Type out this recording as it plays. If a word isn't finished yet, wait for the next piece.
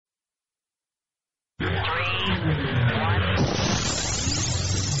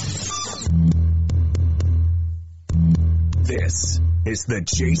This is the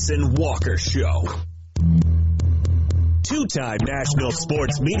Jason Walker Show. Two-time National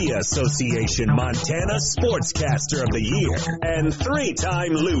Sports Media Association Montana Sportscaster of the Year and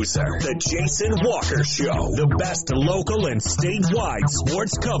three-time loser, the Jason Walker Show. The best local and statewide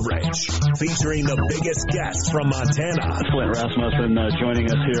sports coverage featuring the biggest guests from Montana. Flint Rasmussen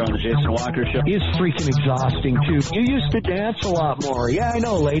joining us here on the Jason Walker Show. He's freaking exhausting, too. You used to dance a lot more. Yeah, I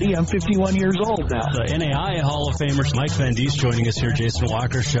know, lady. I'm 51 years old now. The NAI Hall of Famer Mike Van Diest joining us here, Jason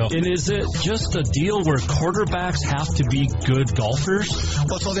Walker Show. And is it just a deal where quarterbacks have to be good golfers? Well,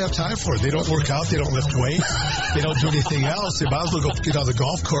 that's all they have time for. They don't work out. They don't lift weights. They don't do anything else. They might as well go get on the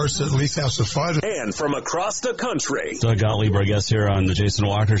golf course and at least have some fun. And from across the country, Doug Gottlieb, our guest here on the Jason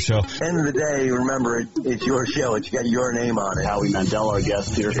Walker Show. End of the day, remember, it's your show. It's got your name on it. Howie Mandel, our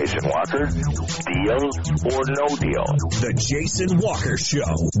guest here. Jason Walker, deal or no deal? The Jason Walker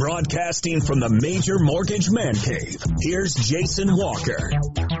Show, broadcasting from the Major Mortgage Man Cave. Here's Jason Walker.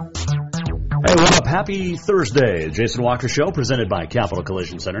 Hey, what up? Happy Thursday. Jason Walker Show, presented by Capital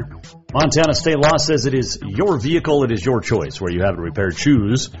Collision Center. Montana state law says it is your vehicle, it is your choice. Where you have it repaired,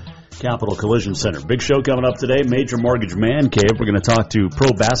 choose Capital Collision Center. Big show coming up today, Major Mortgage Man Cave. We're going to talk to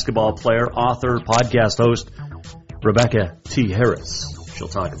pro basketball player, author, podcast host, Rebecca T. Harris. She'll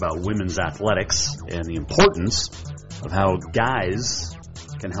talk about women's athletics and the importance of how guys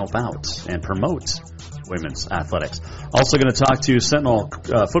can help out and promote women's athletics. Also going to talk to Sentinel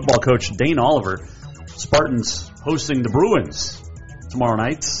football coach Dane Oliver. Spartans hosting the Bruins tomorrow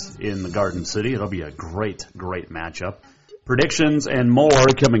night in the Garden City. It'll be a great, great matchup. Predictions and more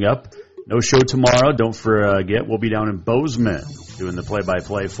coming up. No show tomorrow. Don't forget, we'll be down in Bozeman doing the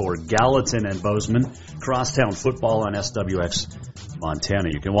play-by-play for Gallatin and Bozeman. Crosstown football on SWX Montana.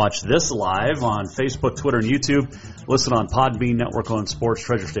 You can watch this live on Facebook, Twitter, and YouTube. Listen on Podbean, Network on Sports,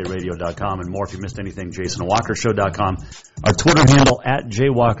 TreasureStateRadio.com, and more. If you missed anything, JasonWalkerShow.com. Our Twitter handle at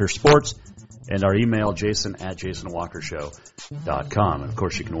JWalkerSports, and our email, jason@JasonWalkerShow.com. And, of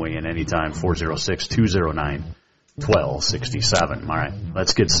course, you can weigh in anytime, 406-209-1267. All right,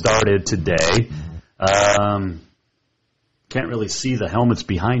 let's get started today. Can't really see the helmets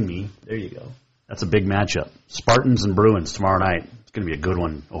behind me. There you go. That's a big matchup. Spartans and Bruins tomorrow night. It's going to be a good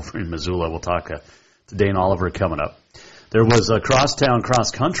one over in Missoula. We'll talk to Dane Oliver coming up. There was a crosstown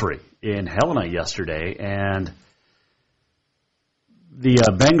cross country in Helena yesterday, and the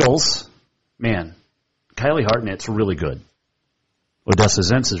Bengals, man, Kylie Hartnett's really good. Odessa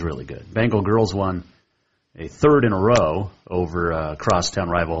Zentz is really good. Bengal girls won a third in a row over crosstown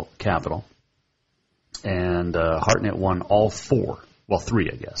rival Capital, and Hartnett won all four. Well, three,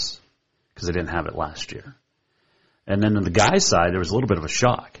 I guess, because they didn't have it last year. And then on the guys' side, there was a little bit of a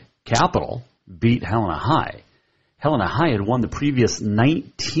shock. Capital beat Helena High. Helena High had won the previous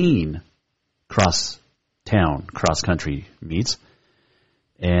 19 crosstown cross-country meets.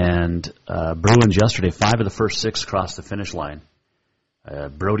 And Bruins yesterday, 5 of the first 6 crossed the finish line.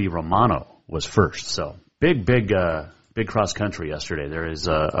 Brody Romano was first. So big cross-country yesterday. There is,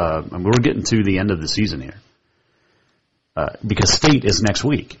 we're getting to the end of the season here. Because state is next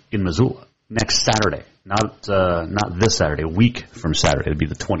week in Missoula. Next Saturday, not this Saturday, a week from Saturday. It'll be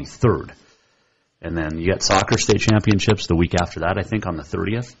the 23rd. And then you got soccer state championships the week after that, I think, on the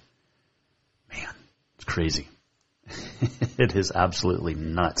 30th. Man, it's crazy. It is absolutely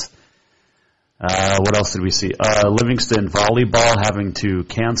nuts. What else did we see? Livingston volleyball having to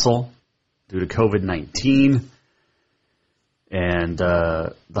cancel due to COVID-19. And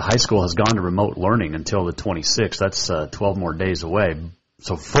the high school has gone to remote learning until the 26th. That's 12 more days away.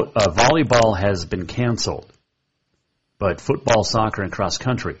 So volleyball has been canceled, but football, soccer, and cross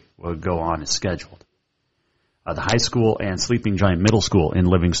country will go on as scheduled. The high school and Sleeping Giant Middle School in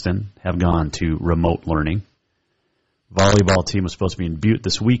Livingston have gone to remote learning. Volleyball team was supposed to be in Butte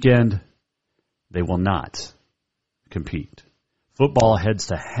this weekend. They will not compete. Football heads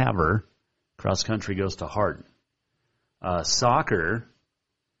to Havre. Cross country goes to Hardin. Soccer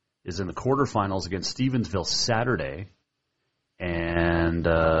is in the quarterfinals against Stevensville Saturday. And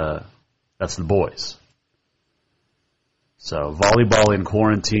that's the boys. So volleyball in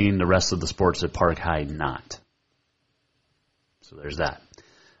quarantine, the rest of the sports at Park High not. So there's that.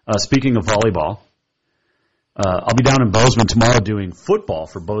 Speaking of volleyball, I'll be down in Bozeman tomorrow doing football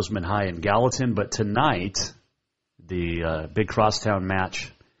for Bozeman High and Gallatin, but tonight the big crosstown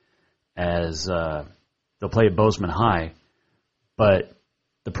match as they'll play at Bozeman High, but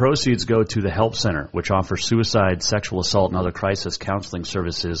the proceeds go to the Help Center, which offers suicide, sexual assault, and other crisis counseling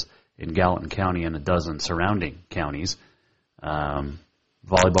services in Gallatin County and a dozen surrounding counties.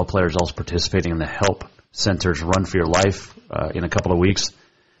 Volleyball players also participating in the Help Center's Run for Your Life in a couple of weeks.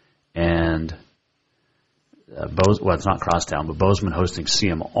 And it's not Crosstown, but Bozeman hosting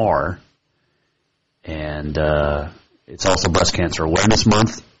CMR. And it's also Breast Cancer Awareness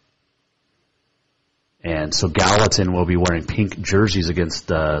Month. And so Gallatin will be wearing pink jerseys against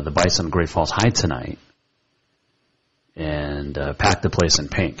the Bison of Great Falls High tonight. And pack the place in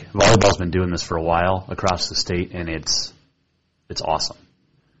pink. Volleyball's been doing this for a while across the state, and it's awesome.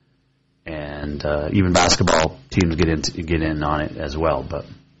 And even basketball teams get in on it as well. But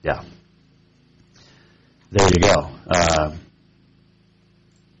yeah, there you go.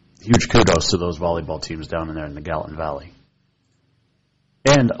 Huge kudos to those volleyball teams down in there in the Gallatin Valley,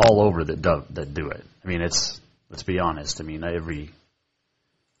 and all over that do it. I mean, let's be honest. I mean, every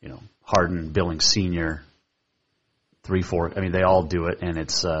Hardin, Billings Senior, 3-4. I mean, they all do it, and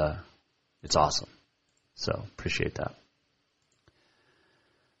it's awesome. So appreciate that.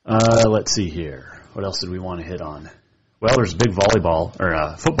 Let's see here. What else did we want to hit on? Well, there's a big volleyball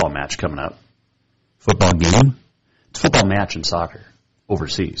or football match coming up. Football game? It's a football match in soccer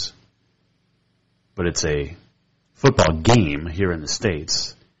overseas. But it's a football game here in the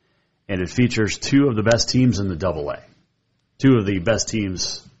States, and it features two of the best teams in the AA. Two of the best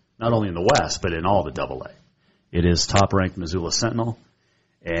teams not only in the West, but in all the AA. It is top-ranked Missoula Sentinel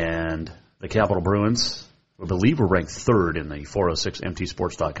and the Capital Bruins. I believe we're ranked third in the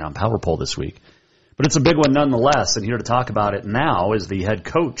 406mtsports.com Power Poll this week. But it's a big one nonetheless, and here to talk about it now is the head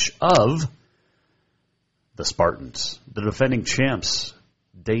coach of the Spartans, the defending champs.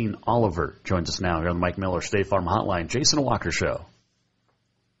 Dane Oliver joins us now here on the Mike Miller State Farm Hotline. Jason Walker Show.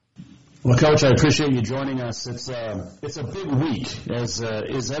 Well, Coach, I appreciate you joining us. It's a big week, as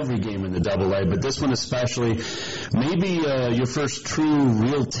is every game in the AA, but this one especially. Maybe your first true,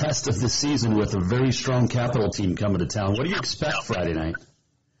 real test of the season with a very strong Capital team coming to town. What do you expect Friday night?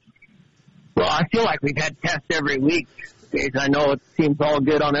 Well, I feel like we've had tests every week. I know it seems all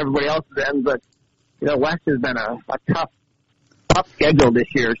good on everybody else's end, but West has been a tough schedule this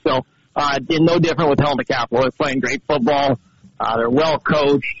year. So no different with Helena Capital. They're playing great football. They're well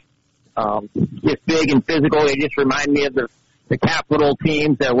coached. Just big and physical. They just remind me of the Capital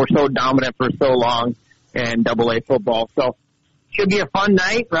teams that were so dominant for so long in AA football. So should be a fun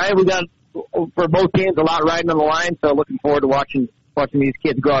night, right? We got for both teams a lot riding on the line. So looking forward to watching these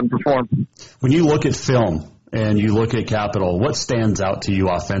kids go out and perform. When you look at film and you look at Capital, what stands out to you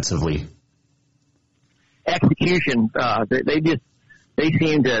offensively? Execution. They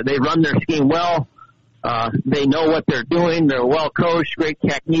run their scheme well. They know what they're doing. They're well coached, great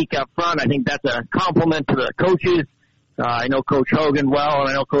technique up front. I think that's a compliment to the coaches. I know Coach Hogan well, and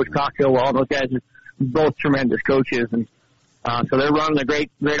I know Coach Coxhill well. Those guys are both tremendous coaches, and so they're running a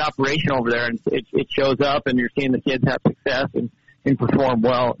great operation over there, and it shows up, and you're seeing the kids have success and perform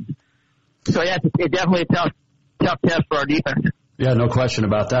well. So yeah, it's definitely a tough test for our defense. Yeah, no question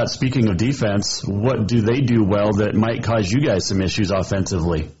about that. Speaking of defense, what do they do well that might cause you guys some issues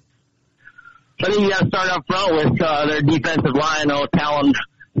offensively? I think you got to start up front with their defensive line. Talon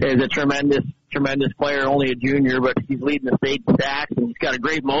is a tremendous player, only a junior, but he's leading the state in sacks, and he's got a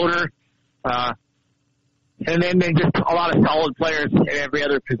great motor. And then they just a lot of solid players at every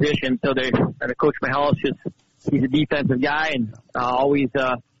other position. So Coach Mihalis he's a defensive guy and always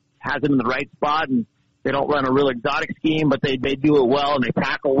has them in the right spot. And they don't run a real exotic scheme, but they do it well and they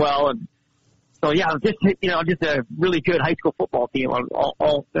tackle well. And so yeah, just a really good high school football team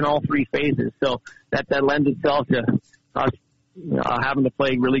in all three phases. So that lends itself to us having to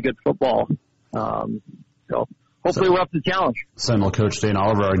play really good football. So hopefully we're up to the challenge. Sentinel coach Dane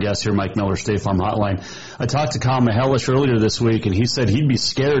Oliver, our guest here, Mike Miller State Farm Hotline. I talked to Kyle Mihelish earlier this week, and he said he'd be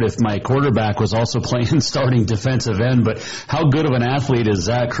scared if my quarterback was also playing starting defensive end. But how good of an athlete is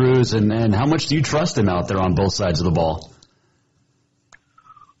Zach Cruz, and how much do you trust him out there on both sides of the ball?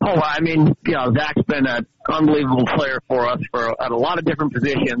 Oh, I mean, Zach's been an unbelievable player for us at a lot of different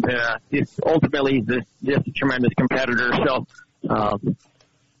positions. Ultimately, he's just a tremendous competitor. So,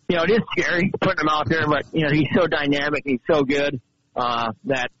 it is scary putting him out there, but, he's so dynamic, he's so good,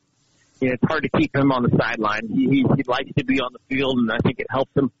 that, it's hard to keep him on the sideline. He likes to be on the field, and I think it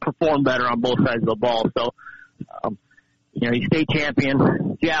helps him perform better on both sides of the ball. So, he's state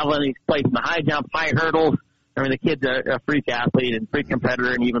champion, javelin, he's placed in the high jump, high hurdles. I mean, the kid's a freak athlete and freak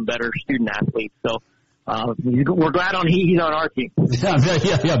competitor and even better student athlete. So, we're glad he's on our team. Yeah,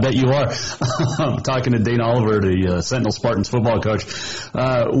 I bet you are. I'm talking to Dane Oliver, the Sentinel Spartans football coach.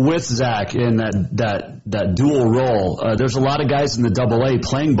 With Zach in that dual role, there's a lot of guys in the AA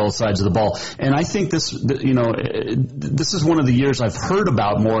playing both sides of the ball. And I think this is one of the years I've heard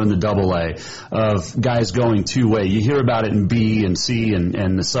about more in the AA of guys going two-way. You hear about it in B and C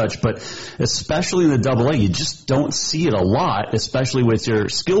and such, but especially in the AA, you just don't see it a lot, especially with your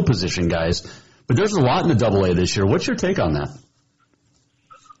skill position guys. But there's a lot in the Double-A this year. What's your take on that?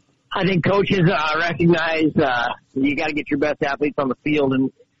 I think coaches recognize you got to get your best athletes on the field,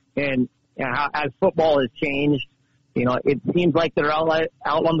 and as football has changed, it seems like they're out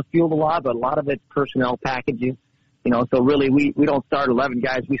on the field a lot, but a lot of it's personnel packages. So really we don't start 11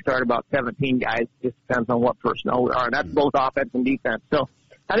 guys. We start about 17 guys. Just depends on what personnel we are. That's both offense and defense. So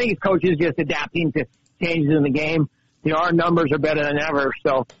I think it's coaches just adapting to changes in the game. Our numbers are better than ever.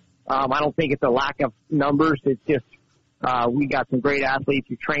 So I don't think it's a lack of numbers. It's just we got some great athletes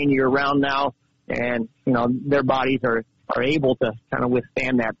who train year round now, and their bodies are able to kind of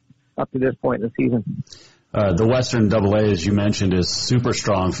withstand that up to this point in the season. The Western Double-A, as you mentioned, is super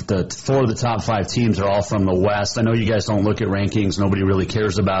strong. 4 of the top 5 teams are all from the West. I know you guys don't look at rankings. Nobody really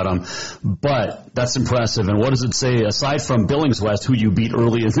cares about them. But that's impressive. And what does it say, aside from Billings West, who you beat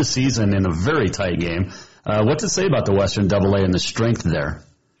early in the season in a very tight game, what does it say about the Western Double-A and the strength there?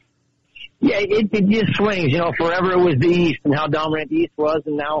 Yeah, it just swings. Forever it was the East and how dominant the East was.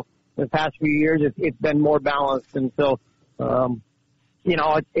 And now the past few years it's been more balanced. And so,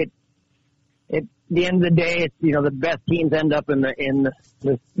 at the end of the day, it's, the best teams end up in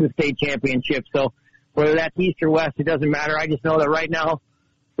the state championship. So whether that's East or West, it doesn't matter. I just know that right now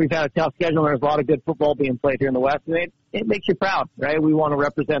we've had a tough schedule. There's a lot of good football being played here in the West, and it makes you proud, right? We want to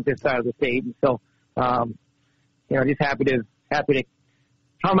represent this side of the state. And so, just happy to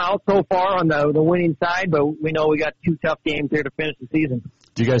come out so far on the winning side, but we know we got 2 tough games here to finish the season.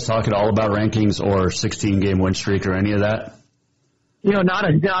 Do you guys talk at all about rankings or 16-game win streak or any of that?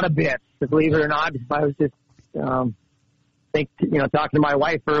 Not a bit. Believe it or not, I was just talking to my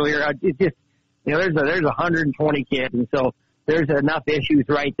wife earlier. It just there's 120 kids, and so there's enough issues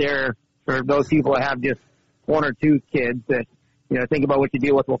right there for those people that have just 1 or 2 kids that think about what you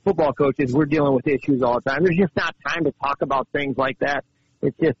deal with. Well, football coaches, we're dealing with issues all the time. There's just not time to talk about things like that.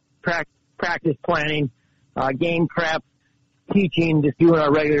 It's just practice planning, game prep, teaching, just doing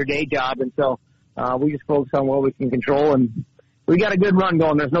our regular day job, and so we just focus on what we can control. And we got a good run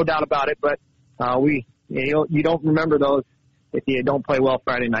going. There's no doubt about it, but you don't remember those if you don't play well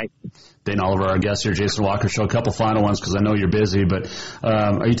Friday night. Dane Oliver, our guest here, Jason Walker Show. A couple final ones because I know you're busy, but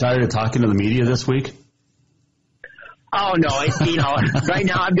are you tired of talking to the media this week? Oh, no. Right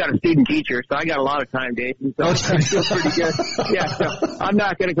now I've got a student teacher, so I got a lot of time, Jason. So I feel pretty good. Yeah, so I'm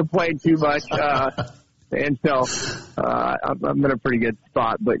not going to complain too much. And so I'm in a pretty good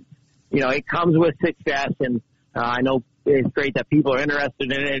spot. But, it comes with success, and I know it's great that people are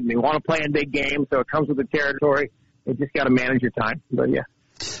interested in it and they want to play in big games, so it comes with the territory. You just got to manage your time. But, yeah,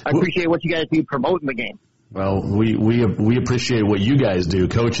 I appreciate what you guys do promoting the game. Well, we appreciate what you guys do.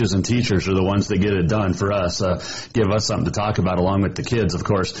 Coaches and teachers are the ones that get it done for us, give us something to talk about along with the kids, of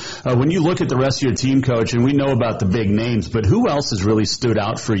course. When you look at the rest of your team, Coach, and we know about the big names, but who else has really stood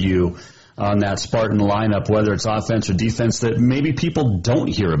out for you on that Spartan lineup, whether it's offense or defense, that maybe people don't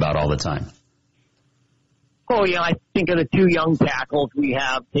hear about all the time? Oh, yeah, I think of the 2 young tackles we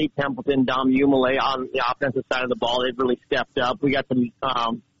have, Tate Templeton, Dom Umale on the offensive side of the ball. They've really stepped up. We got some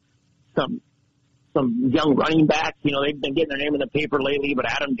young running backs. They've been getting their name in the paper lately, but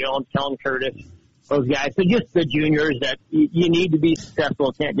Adam Jones, Kellen Curtis, those guys. So just the juniors that you need to be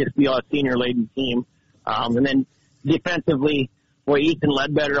successful. It can't just be a senior-laden team. And then defensively, Ethan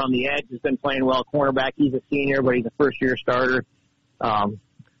Ledbetter on the edge has been playing well. Cornerback, he's a senior, but he's a first-year starter.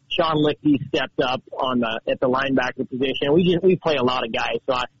 Sean Lichty stepped up at the linebacker position. We play a lot of guys,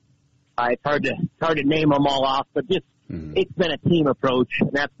 so it's hard to name them all off, but just it's been a team approach,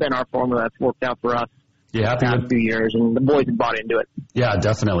 and that's been our formula that's worked out for us the past few years, and the boys have bought into it. Yeah,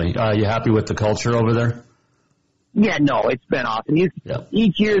 definitely. You happy with the culture over there? Yeah, no, it's been awesome.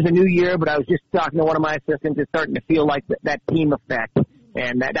 Each year is a new year, but I was just talking to one of my assistants. It's starting to feel like that team effect,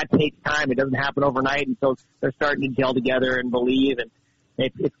 and that takes time. It doesn't happen overnight, and so they're starting to gel together and believe, and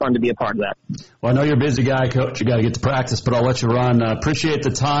it's fun to be a part of that. Well, I know you're a busy guy, Coach. You got to get to practice, but I'll let you run. Appreciate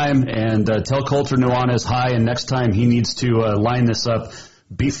the time, and tell Colter Nuanez hi, and next time he needs to line this up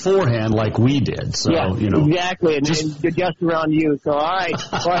beforehand like we did. So, yeah, exactly, and just around you. So, all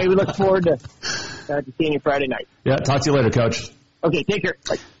right, we look forward to seeing you Friday night. Yeah, talk to you later, Coach. Okay, take care.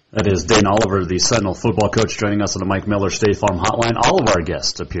 Bye. That is Dane Oliver, the Sentinel football coach, joining us on the Mike Miller State Farm Hotline. All of our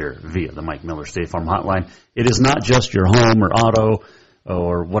guests appear via the Mike Miller State Farm Hotline. It is not just your home or auto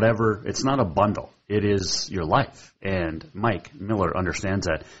or whatever. It's not a bundle. It is your life. And Mike Miller understands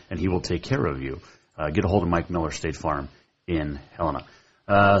that, and he will take care of you. Get a hold of Mike Miller State Farm in Helena.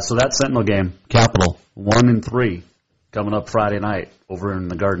 So that Sentinel game, Capital, 1-3, coming up Friday night over in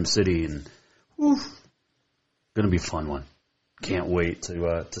the Garden City. And going to be a fun one. Can't wait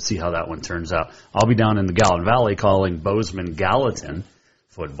to see how that one turns out. I'll be down in the Gallatin Valley calling Bozeman Gallatin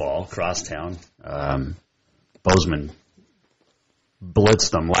football, crosstown. Bozeman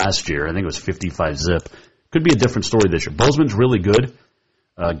blitzed them last year. I think it was 55-zip. Could be a different story this year. Bozeman's really good.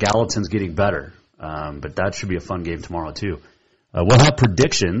 Gallatin's getting better. But that should be a fun game tomorrow, too. We'll have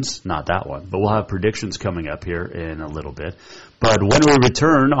predictions, not that one, but we'll have predictions coming up here in a little bit. But when we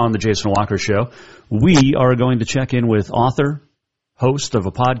return on the Jason Walker Show, we are going to check in with author, host of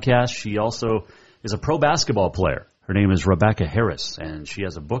a podcast. She also is a pro basketball player. Her name is Rebecca Harris, and she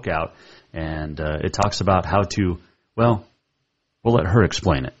has a book out, and it talks about how to, well, we'll let her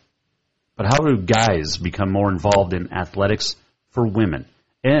explain it. But how do guys become more involved in athletics for women?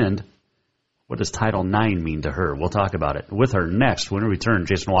 And what does Title IX mean to her? We'll talk about it with her next when we return.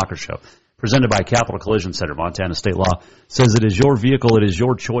 Jason Walker Show, presented by Capital Collision Center. Montana State Law says it is your vehicle, it is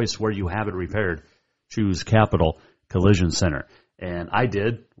your choice where you have it repaired. Choose Capital Collision Center. And I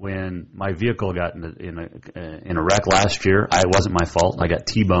did when my vehicle got in a wreck last year. It wasn't my fault. I got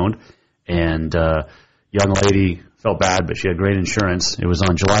T-boned, and young lady felt bad, but she had great insurance. It was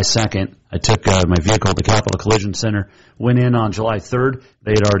on July 2nd. I took my vehicle to Capital Collision Center, went in on July 3rd.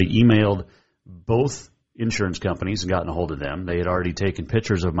 They had already emailed both insurance companies and gotten a hold of them. They had already taken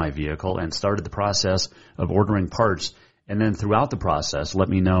pictures of my vehicle and started the process of ordering parts. And then throughout the process, let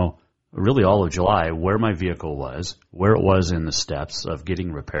me know really all of July where my vehicle was, where it was in the steps of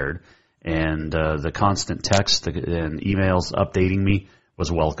getting repaired, and the constant text and emails updating me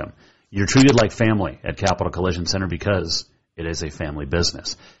was welcome. You're treated like family at Capital Collision Center because it is a family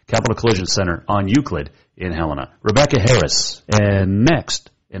business. Capital Collision Center on Euclid in Helena. Rebecca Harris. And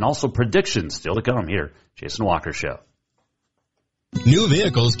next, and also predictions still to come here, Jason Walker Show. New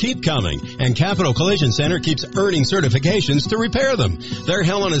vehicles keep coming, and Capital Collision Center keeps earning certifications to repair them. They're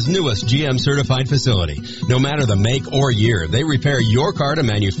Helena's newest GM-certified facility. No matter the make or year, they repair your car to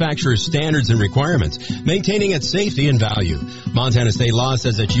manufacturer's standards and requirements, maintaining its safety and value. Montana State Law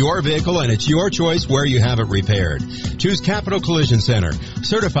says it's your vehicle, and it's your choice where you have it repaired. Choose Capital Collision Center,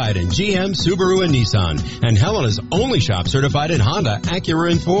 certified in GM, Subaru, and Nissan, and Helena's only shop certified in Honda,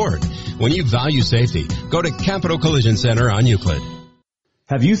 Acura, and Ford. When you value safety, go to Capital Collision Center on Euclid.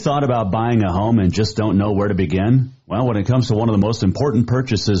 Have you thought about buying a home and just don't know where to begin? Well, when it comes to one of the most important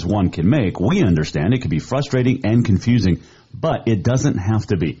purchases one can make, we understand it can be frustrating and confusing, but it doesn't have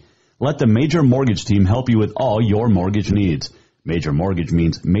to be. Let the Major Mortgage team help you with all your mortgage needs. Major Mortgage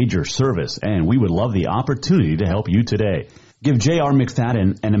means major service, and we would love the opportunity to help you today. Give J.R.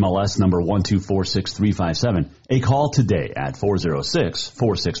 McFadden, NMLS number 1246357, a call today at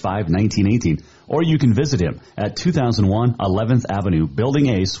 406-465-1918, or you can visit him at 2001 11th Avenue, Building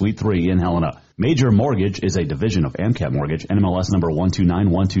A, Suite 3 in Helena. Major Mortgage is a division of AMCAP Mortgage, NMLS number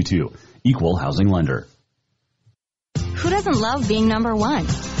 129122, equal housing lender. Who doesn't love being number one?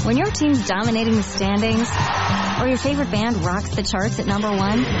 When your team's dominating the standings, or your favorite band rocks the charts at number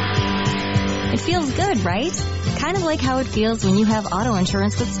one, it feels good, right? Kind of like how it feels when you have auto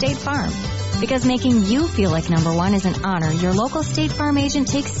insurance with State Farm. Because making you feel like number one is an honor your local State Farm agent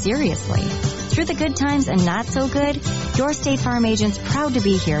takes seriously. Through the good times and not so good, your State Farm agent's proud to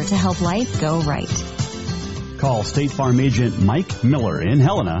be here to help life go right. Call State Farm agent Mike Miller in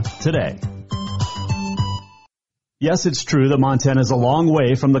Helena today. Yes, it's true that Montana is a long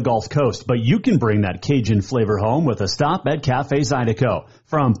way from the Gulf Coast, but you can bring that Cajun flavor home with a stop at Cafe Zydeco.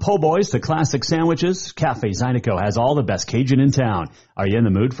 From po' boys to classic sandwiches, Cafe Zydeco has all the best Cajun in town. Are you in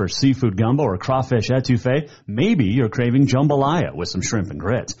the mood for seafood gumbo or crawfish etouffee? Maybe you're craving jambalaya with some shrimp and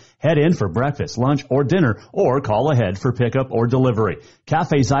grits. Head in for breakfast, lunch, or dinner, or call ahead for pickup or delivery.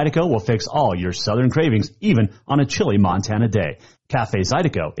 Cafe Zydeco will fix all your southern cravings, even on a chilly Montana day. Cafe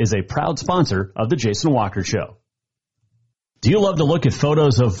Zydeco is a proud sponsor of the Jason Walker Show. Do you love to look at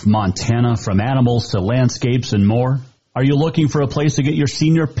photos of Montana, from animals to landscapes and more? Are you looking for a place to get your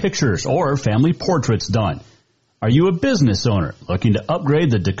senior pictures or family portraits done? Are you a business owner looking to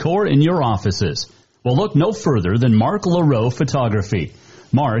upgrade the decor in your offices? Well, look no further than Mark LaRoe Photography.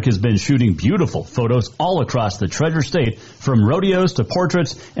 Mark has been shooting beautiful photos all across the Treasure State, from rodeos to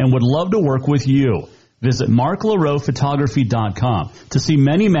portraits, and would love to work with you. Visit marklaroephotography.com to see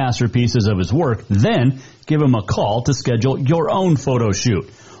many masterpieces of his work. Then give him a call to schedule your own photo shoot.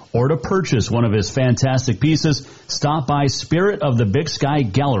 Or to purchase one of his fantastic pieces, stop by Spirit of the Big Sky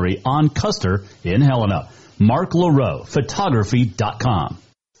Gallery on Custer in Helena. marklaroephotography.com.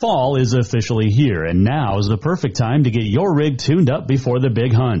 Fall is officially here, and now is the perfect time to get your rig tuned up before the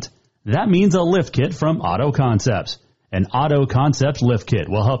big hunt. That means a lift kit from Auto Concepts. An Auto Concepts lift kit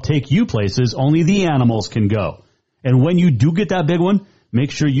will help take you places only the animals can go. And when you do get that big one,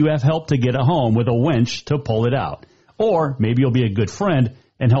 make sure you have help to get it home with a winch to pull it out. Or maybe you'll be a good friend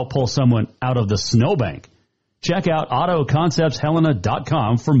and help pull someone out of the snowbank. Check out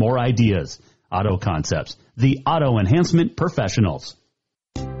AutoConceptsHelena.com for more ideas. Auto Concepts, the auto enhancement professionals.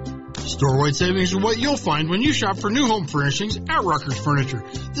 Store-wide savings are what you'll find when you shop for new home furnishings at Rucker's Furniture.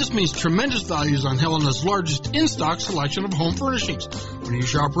 This means tremendous values on Helena's largest in-stock selection of home furnishings. When you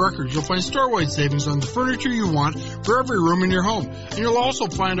shop Rucker's, you'll find store-wide savings on the furniture you want for every room in your home. And you'll also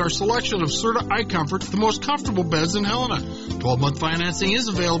find our selection of Serta iComfort, the most comfortable beds in Helena. 12-month financing is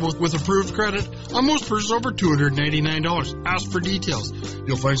available with approved credit on most purchases over $299. Ask for details.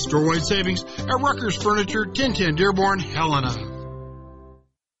 You'll find store-wide savings at Rucker's Furniture, 1010 Dearborn, Helena.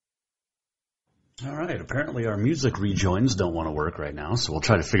 All right, apparently our music rejoins don't want to work right now, so we'll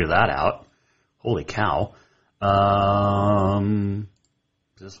try to figure that out. Holy cow. Does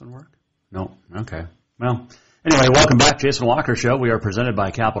this one work? No. Okay. Well, anyway, welcome back, Jason Walker Show. We are presented by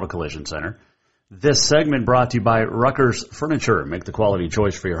Capital Collision Center. This segment brought to you by Rucker's Furniture. Make the quality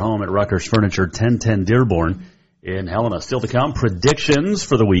choice for your home at Rucker's Furniture, 1010 Dearborn in Helena. Still to come, predictions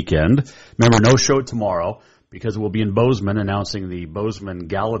for the weekend. Remember, no show tomorrow, because we'll be in Bozeman announcing the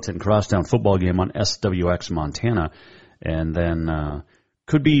Bozeman-Gallatin Crosstown football game on SWX Montana. And then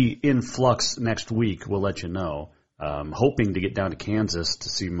could be in flux next week. We'll let you know. Hoping to get down to Kansas to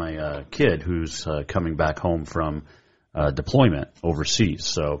see my kid who's coming back home from deployment overseas.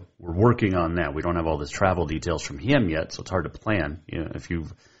 So we're working on that. We don't have all the travel details from him yet, so it's hard to plan. You know, if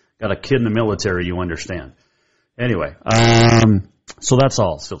you've got a kid in the military, you understand. Anyway, so that's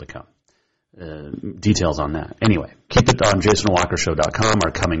all still to come. Details on that. Anyway, keep it on JasonWalkerShow.com,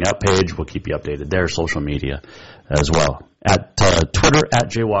 our coming up page. We'll keep you updated there, social media as well. At Twitter, at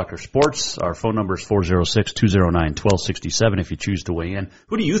JWalkerSports. Our phone number is 406-209-1267 if you choose to weigh in.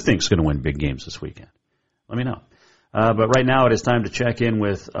 Who do you think is going to win big games this weekend? Let me know. But right now it is time to check in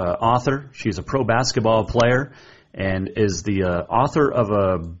with author. She's a pro basketball player and is the author of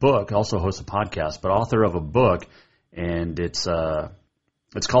a book, also hosts a podcast, but author of a book, and it's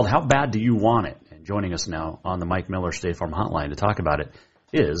called How Bad Do You Want It? And joining us now on the Mike Miller State Farm Hotline to talk about it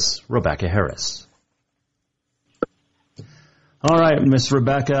is Rebecca Harris. All right, Miss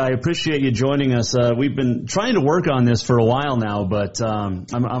Rebecca, I appreciate you joining us. We've been trying to work on this for a while now, but I'm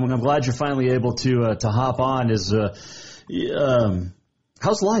glad you're finally able to hop on.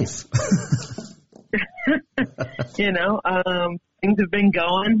 How's life? Things have been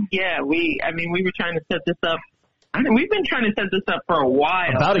going. Yeah, we were trying to set this up. We've been trying to set this up for a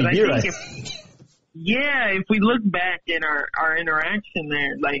while. About a year. If we look back in our interaction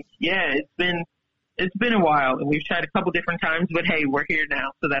there, it's been a while, and we've tried a couple different times, but hey, we're here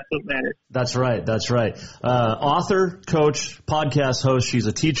now, so that's what matters. That's right. Author, coach, podcast host. She's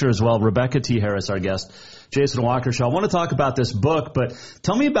a teacher as well. Rebecca T. Harris, our guest. Jason Walker Show. I want to talk about this book, but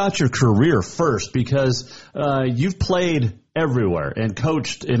tell me about your career first, because you've played everywhere and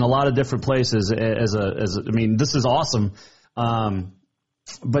coached in a lot of different places. This is awesome.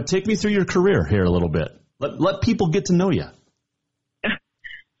 But take me through your career here a little bit. Let people get to know you.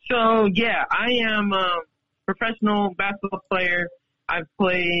 So, I am a professional basketball player. I've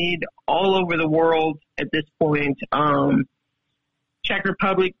played all over the world at this point. Czech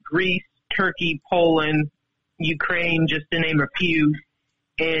Republic, Greece, Turkey, Poland, Ukraine, just to name a few.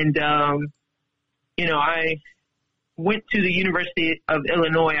 And, I went to the University of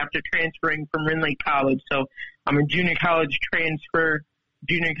Illinois after transferring from Rinley College. So I'm a junior college transfer,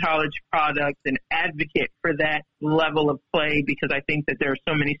 junior college product, an advocate for that level of play, because I think that there are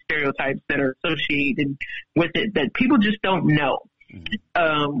so many stereotypes that are associated with it that people just don't know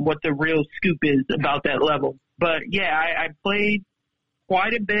what the real scoop is about that level. But I played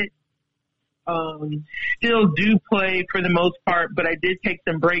quite a bit. Still do play for the most part, but I did take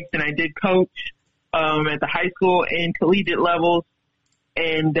some breaks and I did coach at the high school and collegiate levels.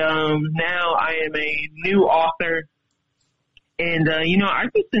 And now I am a new author. And, I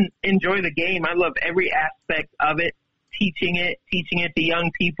just enjoy the game. I love every aspect of it, teaching it to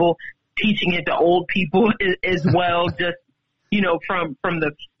young people, teaching it to old people as well, just, from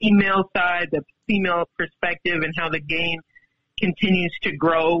the female side, the female perspective and how the game continues to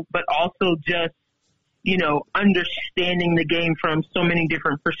grow, but also just, understanding the game from so many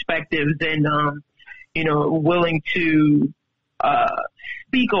different perspectives and, willing to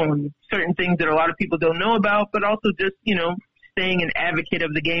speak on certain things that a lot of people don't know about, but also just, staying an advocate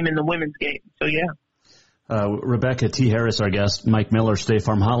of the game and the women's game. So, Rebecca T. Harris, our guest, Mike Miller, State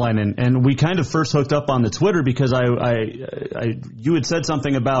Farm Hotline, and we kind of first hooked up on the Twitter because you had said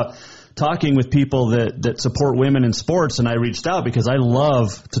something about talking with people that support women in sports, and I reached out because I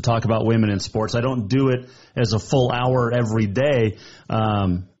love to talk about women in sports. I don't do it as a full hour every day,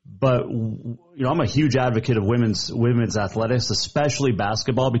 But, I'm a huge advocate of women's athletics, especially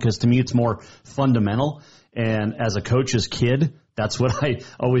basketball, because to me it's more fundamental. And as a coach's kid, that's what I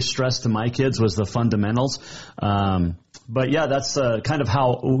always stressed to my kids was the fundamentals. But yeah, that's kind of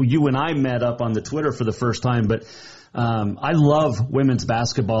how you and I met up on the Twitter for the first time. But I love women's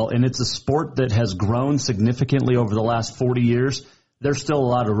basketball, and it's a sport that has grown significantly over the last 40 years. There's still a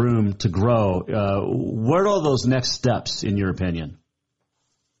lot of room to grow. What are those next steps, in your opinion?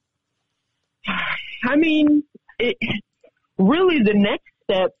 I mean, really the next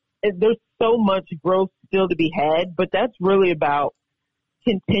step, there's so much growth still to be had, but that's really about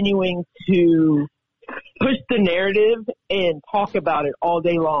continuing to push the narrative and talk about it all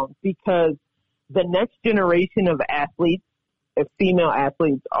day long, because the next generation of athletes, of female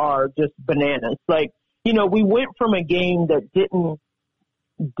athletes, are just bananas. Like, we went from a game that didn't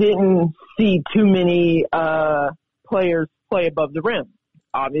see too many players play above the rim,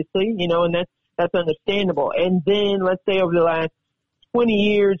 obviously, and that's understandable. And then let's say over the last 20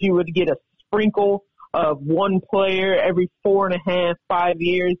 years, you would get a sprinkle of one player every 4.5, 5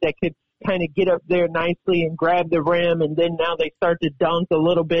 years that could kind of get up there nicely and grab the rim. And then now they start to dunk a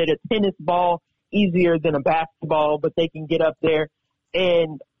little bit. A tennis ball, easier than a basketball, but they can get up there.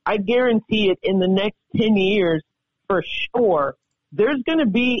 And I guarantee it, in the next 10 years, for sure, there's going to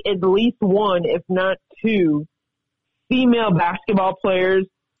be at least one, if not two, female basketball players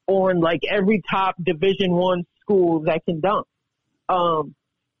on like every top Division I school that can dunk.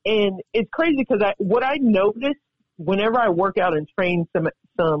 And it's crazy because what I noticed whenever I work out and train some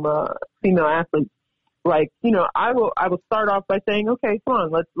female athletes, like, I will start off by saying, okay, come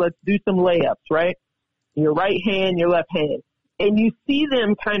on, let's do some layups, right? Your right hand, your left hand. And you see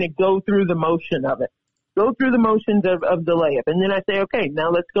them kind of go through the motion of it. Go through the motions of the layup. And then I say, okay,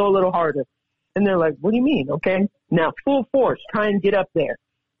 now let's go a little harder. And they're like, what do you mean? Okay. Now full force, try and get up there,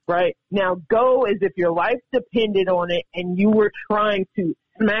 right? Now go as if your life depended on it and you were trying to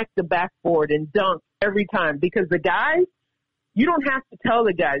smack the backboard and dunk every time. Because the guys, you don't have to tell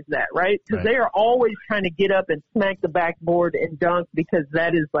the guys that, right? Because they are always trying to get up and smack the backboard and dunk because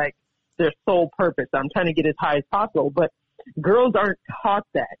that is like their sole purpose. I'm trying to get as high as possible. But girls aren't taught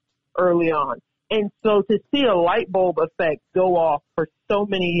that early on. And so to see a light bulb effect go off for so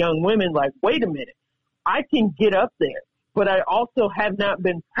many young women, like, wait a minute, I can get up there, but I also have not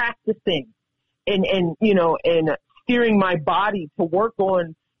been practicing and steering my body to work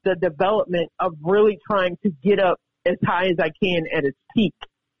on the development of really trying to get up as high as I can at its peak.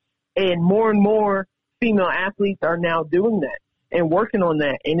 And more female athletes are now doing that and working on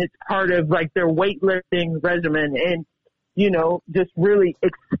that. And it's part of like their weightlifting regimen and, just really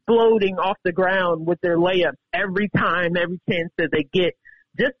exploding off the ground with their layups every time, every chance that they get,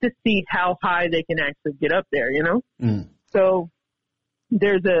 just to see how high they can actually get up there, So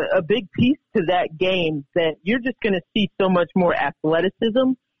there's a big piece to that game that you're just going to see so much more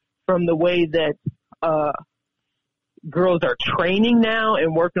athleticism from the way that girls are training now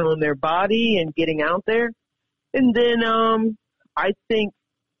and working on their body and getting out there. And then I think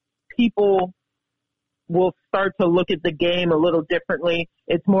people will start to look at the game a little differently.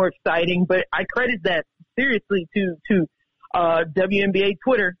 It's more exciting, but I credit that seriously to WNBA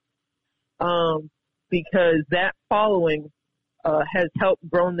Twitter because that following has helped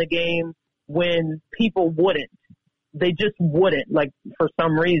grow the game when people wouldn't. They just wouldn't. Like, for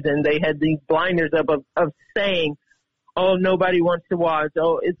some reason, they had these blinders up of saying, oh, nobody wants to watch.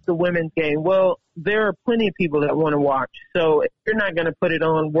 Oh, it's the women's game. Well, there are plenty of people that want to watch. So if you're not going to put it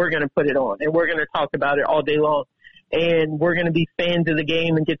on, we're going to put it on. And we're going to talk about it all day long. And we're going to be fans of the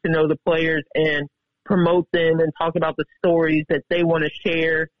game and get to know the players and promote them and talk about the stories that they want to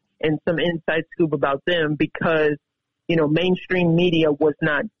share and some inside scoop about them because, mainstream media was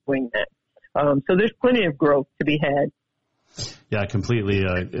not doing that. So there's plenty of growth to be had. Yeah, I completely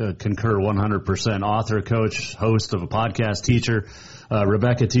concur 100%. Author, coach, host of a podcast, teacher,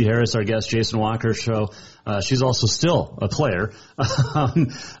 Rebecca T. Harris, our guest, Jason Walker Show. She's also still a player.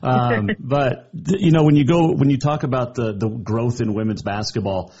 But, when you talk about the growth in women's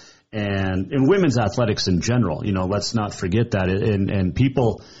basketball and in women's athletics in general, let's not forget that. And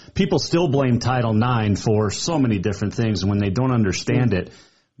people still blame Title IX for so many different things when they don't understand it.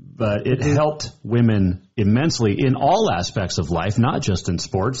 But it helped women immensely in all aspects of life, not just in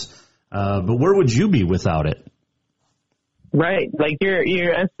sports. But where would you be without it? Right. Like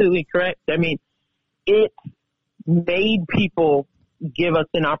you're absolutely correct. I mean, it made people give us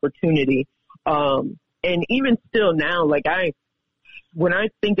an opportunity. And even still now, like when I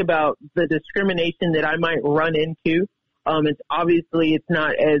think about the discrimination that I might run into, it's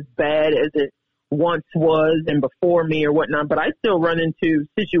not as bad as it once was and before me or whatnot, but I still run into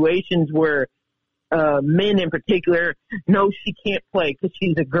situations where men in particular know she can't play because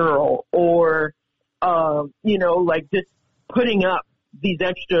she's a girl, or, like just putting up these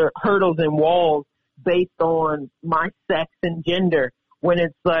extra hurdles and walls based on my sex and gender, when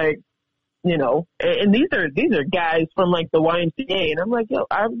it's like, and these are guys from like the YMCA, and I'm like,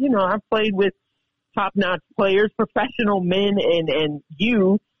 I've played with top-notch players, professional men, and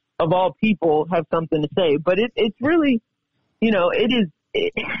you, of all people, have something to say. But it's really,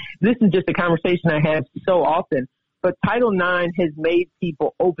 this is just a conversation I have so often, but Title IX has made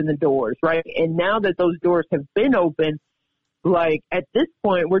people open the doors, right? And now that those doors have been open, like at this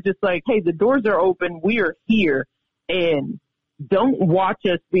point, we're just like, hey, the doors are open. We are here, and don't watch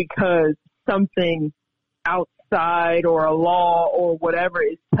us because something outside or a law or whatever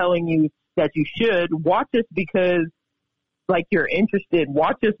is telling you that you should. Watch us because like you're interested.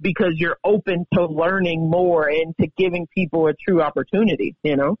 Watch us because you're open to learning more and to giving people a true opportunity,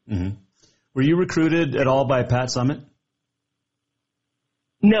 Mm-hmm. Were you recruited at all by Pat Summitt?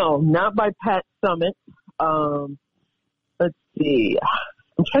 No, not by Pat Summitt. Let's see.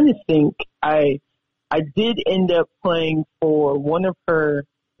 I'm trying to think. I did end up playing for one of her,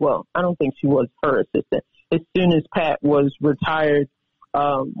 well, I don't think she was her assistant. As soon as Pat was retired,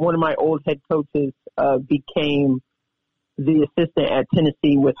 one of my old head coaches became the assistant at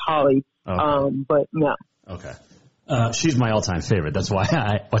Tennessee with Holly. Okay. But no. Okay. She's my all-time favorite. That's why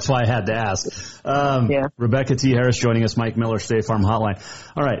I had to ask. Yeah. Rebecca T. Harris joining us, Mike Miller, State Farm Hotline.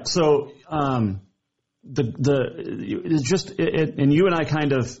 All right. So, and you and I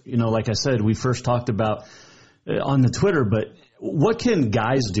kind of, like I said, we first talked about on the Twitter, but what can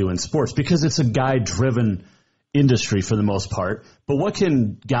guys do in sports? Because it's a guy-driven industry for the most part, but what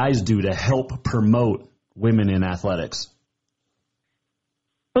can guys do to help promote women in athletics?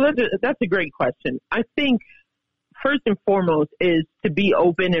 Well, that's a great question. I think first and foremost is to be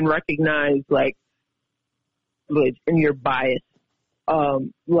open and recognize like in your bias.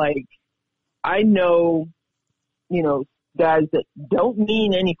 I know, guys that don't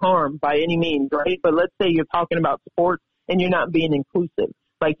mean any harm by any means, right? But let's say you're talking about sports and you're not being inclusive.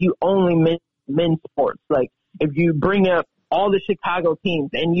 Like you only men's sports. Like if you bring up all the Chicago teams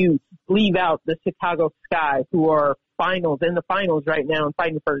and you leave out the Chicago Sky, who are in the finals right now and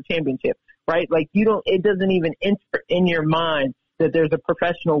fighting for the championship, right? Like it doesn't even enter in your mind that there's a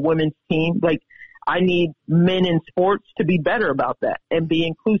professional women's team. Like I need men in sports to be better about that and be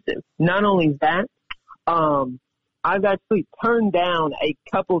inclusive. Not only that, I've actually turned down a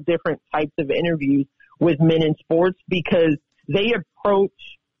couple different types of interviews with men in sports because they approach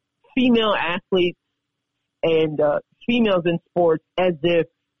female athletes and females in sports as if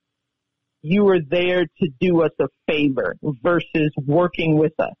you were there to do us a favor versus working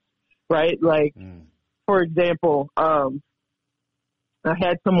with us, right? Like, for example, I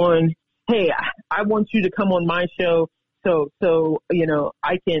had someone, hey, I want you to come on my show so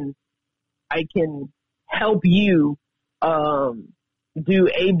I can help you do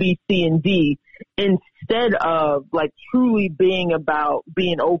A, B, C, and D, instead of like truly being about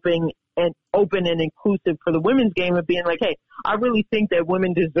being open and inclusive for the women's game, and being like, hey, I really think that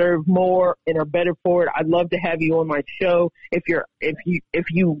women deserve more and are better for it. I'd love to have you on my show if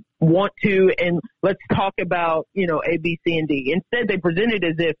you want to, and let's talk about, A, B, C, and D. Instead, they present it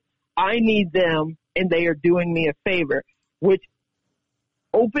as if I need them and they are doing me a favor, which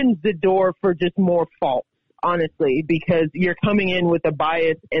opens the door for just more faults, honestly, because you're coming in with a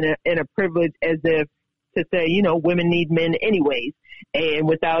bias and a privilege as if to say, women need men anyways, and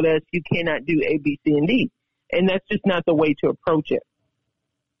without us, you cannot do A, B, C, and D. And that's just not the way to approach it.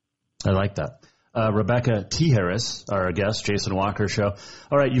 I like that. Rebecca T. Harris, our guest, Jason Walker Show.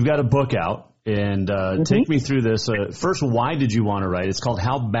 All right, you've got a book out, and take me through this. First, why did you want to write? It's called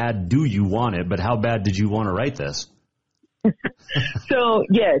How Bad Do You Want It? But how bad did you want to write this? So,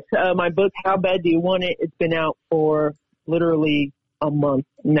 yes, my book, How Bad Do You Want It? It's been out for literally a month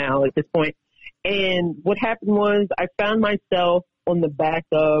now at this point. And what happened was I found myself on the back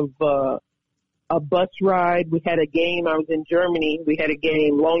of a bus ride. We had a game. I was in Germany. We had a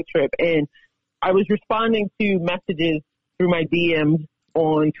game, long trip, and I was responding to messages through my DMs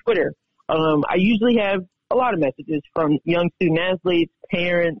on Twitter. I usually have a lot of messages from young student athletes,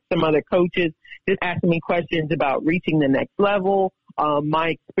 parents, some other coaches, just asking me questions about reaching the next level, my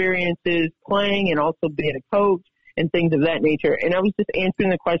experiences playing and also being a coach and things of that nature. And I was just answering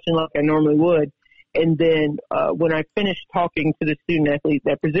the question like I normally would. And then when I finished talking to the student athlete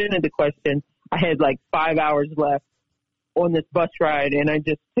that presented the question, I had like 5 hours left on this bus ride, and I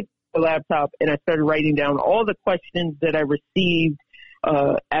just took the laptop and I started writing down all the questions that I received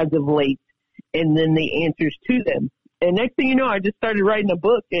as of late. and then the answers to them. And next thing you know, I just started writing a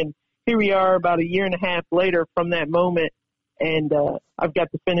book, and here we are about a year and a half later from that moment, and I've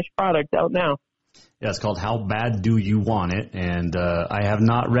got the finished product out now. Yeah, it's called How Bad Do You Want It? And I have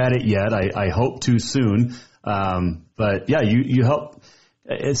not read it yet. I hope to soon. But yeah, you help.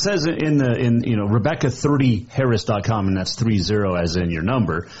 It says in Rebecca30harris.com, and that's 30 as in your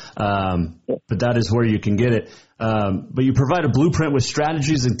number. But that is where you can get it. But you provide a blueprint with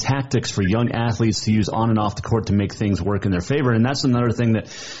strategies and tactics for young athletes to use on and off the court to make things work in their favor. And that's another thing that,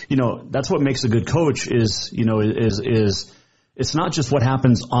 that's what makes a good coach is it's not just what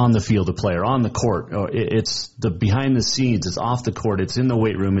happens on the field of play or on the court. It's the behind the scenes. It's off the court. It's in the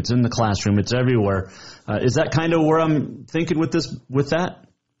weight room. It's in the classroom. It's everywhere. Is that kind of where I'm thinking with that?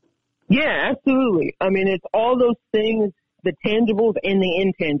 Yeah, absolutely. I mean, it's all those things, the tangibles and the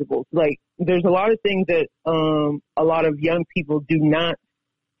intangibles. Like, there's a lot of things that a lot of young people do not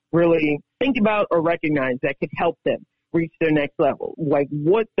really think about or recognize that could help them reach their next level, like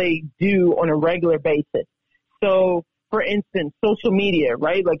what they do on a regular basis. So, for instance, social media,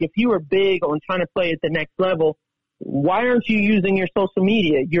 right? Like if you are big on trying to play at the next level, why aren't you using your social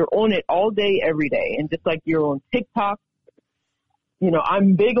media? You're on it all day, every day. And just like you're on TikTok,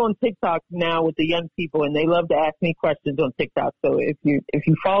 I'm big on TikTok now with the young people, and they love to ask me questions on TikTok. So if you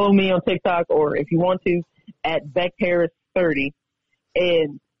follow me on TikTok, or if you want to, at BeckHarris30,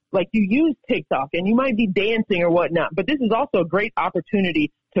 and like you use TikTok and you might be dancing or whatnot, but this is also a great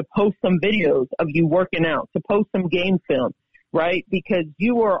opportunity to post some videos of you working out, to post some game film, right? Because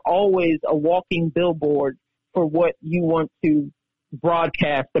you are always a walking billboard for what you want to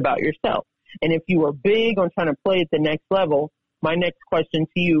broadcast about yourself. And if you are big on trying to play at the next level, my next question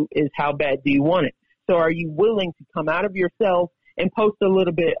to you is, how bad do you want it? So are you willing to come out of yourself and post a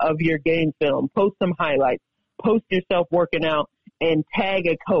little bit of your game film, post some highlights, post yourself working out, and tag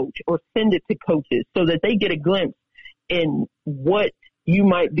a coach or send it to coaches so that they get a glimpse in what you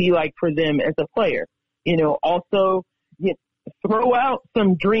might be like for them as a player. Also throw out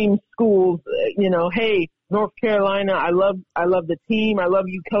some dream schools, hey, North Carolina, I love the team. I love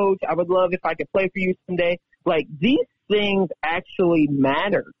you, coach. I would love if I could play for you someday. Like, these things actually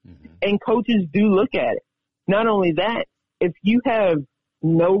matter, and coaches do look at it. Not only that, if you have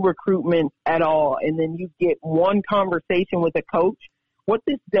no recruitment at all, and then you get one conversation with a coach, what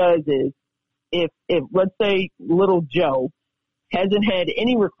this does is, if let's say little Joe hasn't had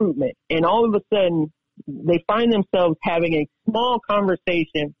any recruitment, and all of a sudden they find themselves having a small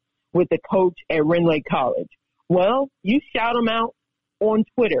conversation with the coach at Renlake College, well, you shout them out on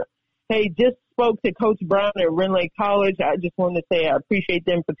Twitter. Hey, just spoke to Coach Brown at Renlake College. I just wanted to say I appreciate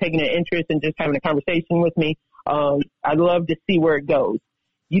them for taking an interest and just having a conversation with me. I'd love to see where it goes.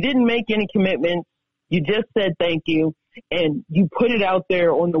 You didn't make any commitments. You just said thank you, and you put it out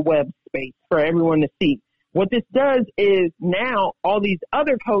there on the web space for everyone to see. What this does is now all these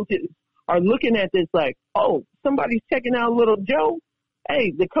other coaches are looking at this like, oh, somebody's checking out little Joe.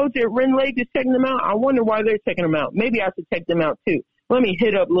 Hey, the coach at Renlake is checking them out. I wonder why they're checking them out. Maybe I should check them out too. Let me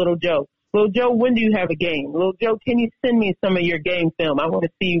hit up little Joe. Little Joe, when do you have a game? Little Joe, can you send me some of your game film? I want to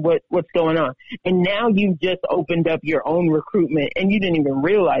see what's going on. And now you've just opened up your own recruitment, and you didn't even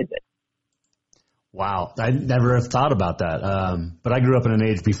realize it. Wow, I never have thought about that. But I grew up in an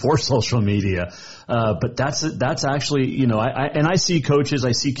age before social media. But that's actually, I see coaches,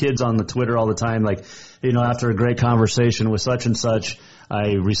 I see kids on the Twitter all the time, like, after a great conversation with such and such,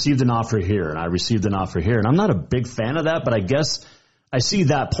 I received an offer here and I received an offer here. And I'm not a big fan of that, but I guess I see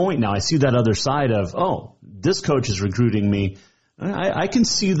that point now. I see that other side of, oh, this coach is recruiting me. I can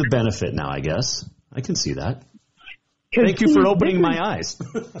see the benefit now, I guess. I can see that. Thank you for opening my eyes.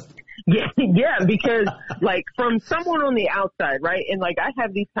 Yeah, because like from someone on the outside, right? And like I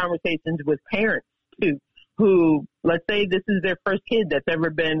have these conversations with parents too, who, let's say this is their first kid that's ever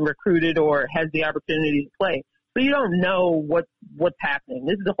been recruited or has the opportunity to play. So you don't know what's happening.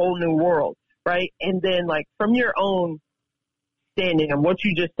 This is a whole new world, right? And then like from your own standing and what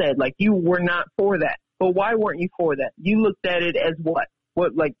you just said, like you were not for that. But why weren't you for that? You looked at it as what?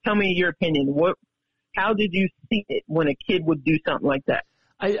 What, like, tell me your opinion. How did you see it when a kid would do something like that?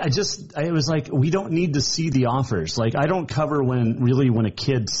 I was like, we don't need to see the offers. Like, I don't cover when a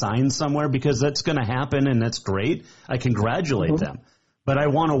kid signs somewhere, because that's going to happen and that's great. I congratulate them, but I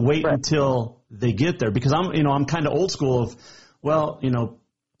want to wait until they get there, because I'm kind of old school of, well,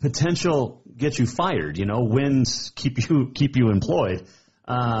 potential gets you fired, wins keep you employed.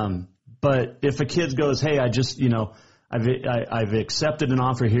 But if a kid goes, hey, I just, I've accepted an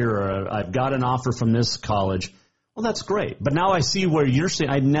offer here, or I've got an offer from this college. Well, that's great. But now I see where you're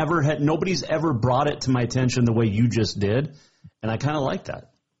saying nobody's ever brought it to my attention the way you just did. And I kind of like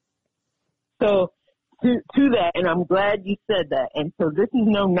that. So to that, and I'm glad you said that. And so this is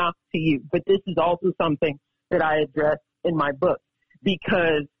no knock to you, but this is also something that I address in my book,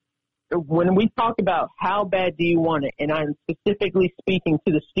 because when we talk about how bad do you want it, and I'm specifically speaking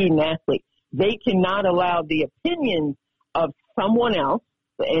to the student athlete, they cannot allow the opinions of someone else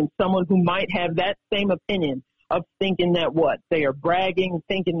and someone who might have that same opinion of thinking that they are bragging,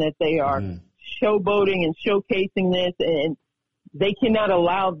 thinking that they are showboating and showcasing this, and they cannot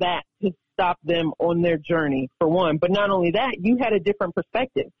allow that to stop them on their journey, for one. But not only that, you had a different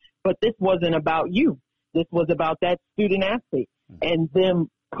perspective, but this wasn't about you. This was about that student athlete and them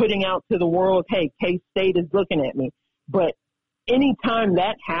putting out to the world, hey, K-State is looking at me. But anytime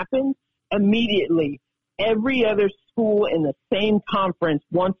that happens, immediately every other school in the same conference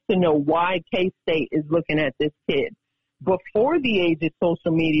wants to know why K-State is looking at this kid. Before the age of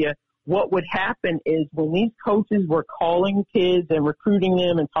social media, what would happen is when these coaches were calling kids and recruiting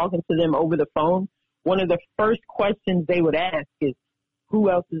them and talking to them over the phone, one of the first questions they would ask is, who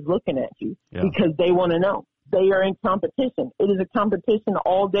else is looking at you? Yeah. Because they want to know. They are in competition. It is a competition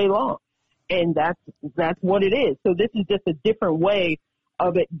all day long. And that's what it is. So this is just a different way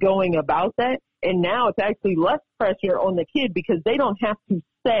of it going about that. And now it's actually less pressure on the kid because they don't have to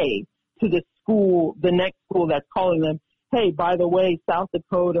say to the school, the next school that's calling them, hey, by the way, South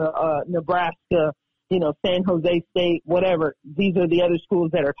Dakota, Nebraska, San Jose State, whatever, these are the other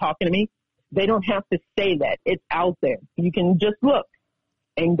schools that are talking to me. They don't have to say that. It's out there. You can just look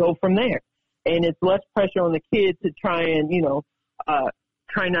and go from there. And it's less pressure on the kid to try and,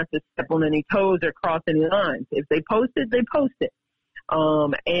 try not to step on any toes or cross any lines. If they post it, they post it.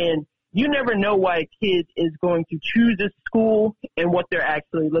 And you never know why a kid is going to choose a school and what they're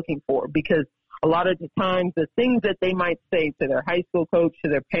actually looking for, because a lot of the times the things that they might say to their high school coach,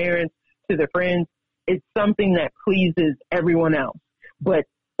 to their parents, to their friends, it's something that pleases everyone else. But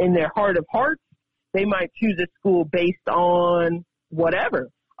in their heart of hearts, they might choose a school based on whatever.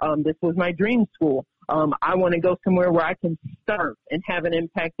 This was my dream school. I want to go somewhere where I can start and have an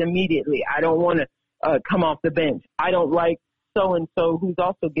impact immediately. I don't want to come off the bench. I don't like so-and-so who's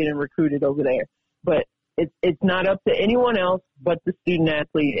also getting recruited over there. But it's not up to anyone else but the student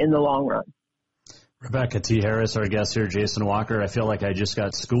athlete in the long run. Rebecca T. Harris, our guest here, Jason Walker. I feel like I just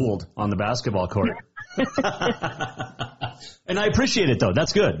got schooled on the basketball court. And I appreciate it, though.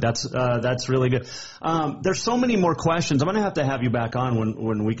 That's good. That's really good. There's so many more questions. I'm going to have you back on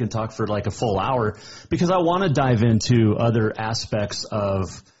when we can talk for like a full hour, because I want to dive into other aspects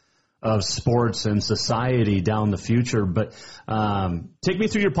of sports and society down the future. But take me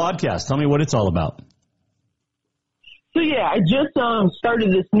through your podcast. Tell me what it's all about. So, yeah, I just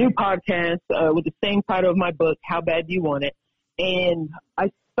started this new podcast with the same title of my book, How Bad Do You Want It? And I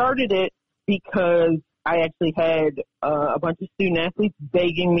started it because I actually had a bunch of student athletes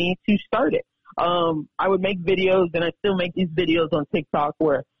begging me to start it. I would make videos, and I still make these videos on TikTok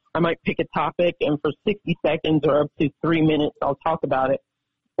where I might pick a topic, and for 60 seconds or up to 3 minutes, I'll talk about it.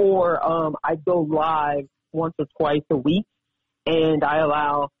 Or I go live once or twice a week, and I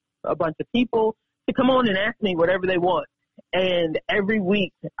allow a bunch of people to come on and ask me whatever they want. And every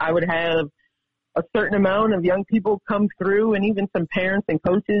week I would have a certain amount of young people come through, and even some parents and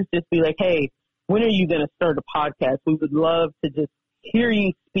coaches just be like, hey, when are you going to start a podcast? We would love to just hear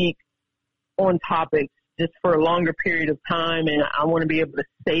you speak on topics just for a longer period of time, and I want to be able to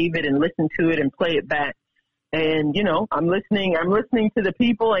save it and listen to it and play it back. And, I'm listening to the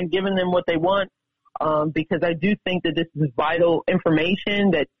people and giving them what they want, because I do think that this is vital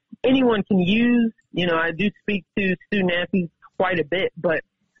information that anyone can use. I do speak to student athletes quite a bit, but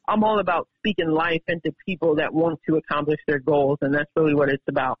I'm all about speaking life into people that want to accomplish their goals, and that's really what it's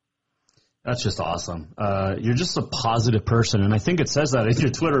about. That's just awesome. You're just a positive person, and I think it says that in your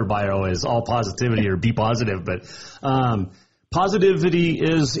Twitter bio is all positivity or be positive, but positivity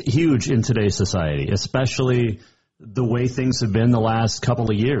is huge in today's society, especially the way things have been the last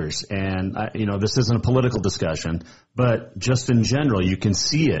couple of years. And, this isn't a political discussion, but just in general, you can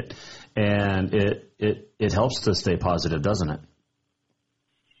see it, and it helps to stay positive, doesn't it?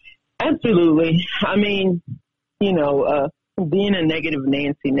 Absolutely. I mean, being a negative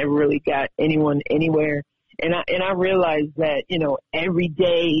Nancy never really got anyone anywhere. And I realized that, every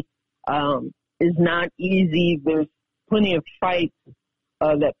day is not easy. There's plenty of fights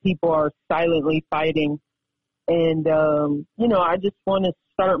that people are silently fighting. And, I just want to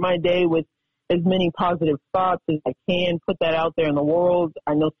start my day with as many positive thoughts as I can, put that out there in the world.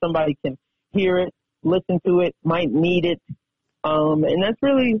 I know somebody can hear it, listen to it, might need it. And that's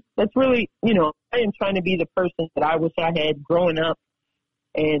really, I am trying to be the person that I wish I had growing up.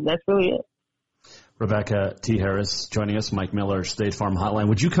 And that's really it. Rebecca T. Harris joining us, Mike Miller, State Farm Hotline.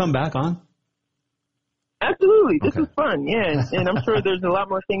 Would you come back on? Absolutely. This is fun, yeah. And I'm sure there's a lot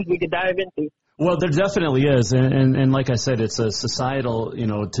more things we could dive into. Well, there definitely is. And like I said, it's a societal,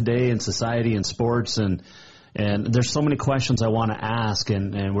 today in society and sports and there's so many questions I want to ask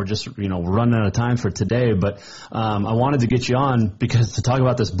and we're just, running out of time for today. But I wanted to get you on to talk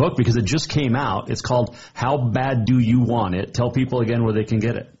about this book because it just came out. It's called How Bad Do You Want It? Tell people again where they can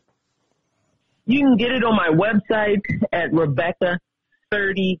get it. You can get it on my website at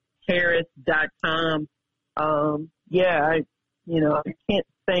Rebecca30harris.com. I can't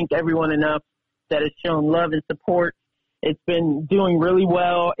thank everyone enough that has shown love and support. It's been doing really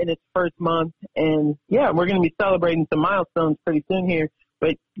well in its first month, and we're going to be celebrating some milestones pretty soon here,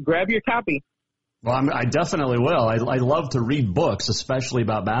 but grab your copy. Well, I definitely will. I love to read books, especially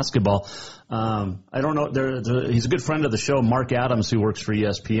about basketball. I don't know. He's a good friend of the show, Mark Adams, who works for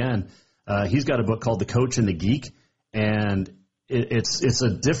ESPN. He's got a book called The Coach and the Geek, and it's a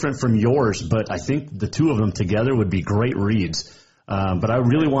different from yours, but I think the two of them together would be great reads. But I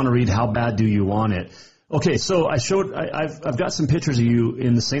really want to read How Bad Do You Want It? Okay, so I've got some pictures of you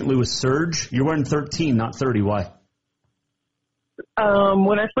in the St. Louis Surge. You're wearing 13, not 30. Why?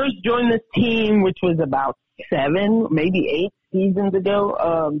 When I first joined this team, which was about 7, maybe 8 seasons ago,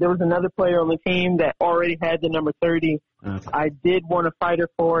 there was another player on the team that already had the number 30. Okay. I did want to fight her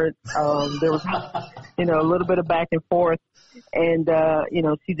for it. There was, a little bit of back and forth. And,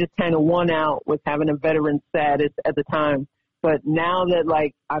 she just kind of won out with having a veteran status at the time. But now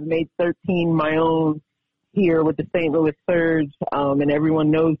that, I've made 13 my own here with the St. Louis Surge, and everyone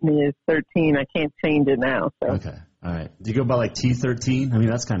knows me as 13, I can't change it now. So. Okay. All right. Do you go by, T13? I mean,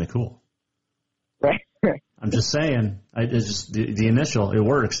 that's kind of cool. Right. I'm just saying. It's just the initial. It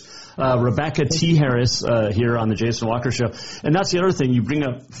works. Rebecca T. Harris here on the Jason Walker Show. And that's the other thing. You bring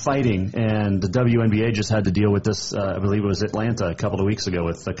up fighting, and the WNBA just had to deal with this, I believe it was Atlanta a couple of weeks ago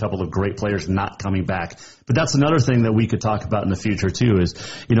with a couple of great players not coming back. But that's another thing that we could talk about in the future, too, is,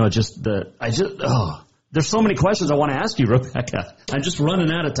 there's so many questions I want to ask you, Rebecca. I'm just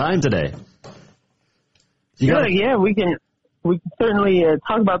running out of time today. We can certainly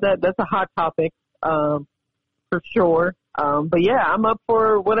talk about that. That's a hot topic. For sure. But I'm up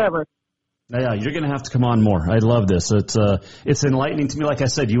for whatever. Yeah, you're going to have to come on more. I love this. It's enlightening to me. Like I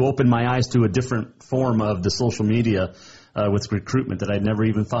said, you opened my eyes to a different form of the social media with recruitment that I'd never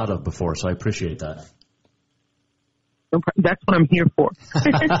even thought of before. So I appreciate that. That's what I'm here for.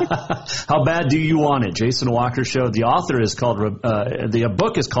 How Bad Do You Want It? Jason Walker Show. The author is called, the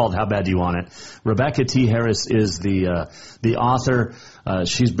book is called How Bad Do You Want It? Rebecca T. Harris is the author.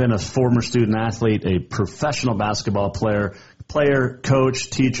 She's been a former student athlete, a professional basketball player, coach,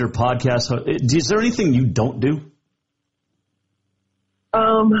 teacher, podcast host. Is there anything you don't do?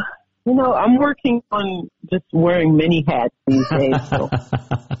 I'm working on just wearing many hats these days. So.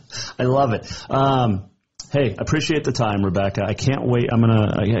 I love it. Hey, appreciate the time, Rebecca. I can't wait.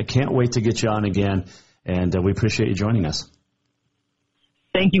 I can't wait to get you on again, and we appreciate you joining us.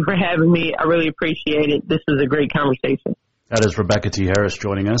 Thank you for having me. I really appreciate it. This was a great conversation. That is Rebecca T. Harris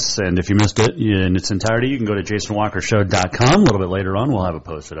joining us, and if you missed it in its entirety, you can go to JasonWalkerShow.com. A little bit later on, we'll have it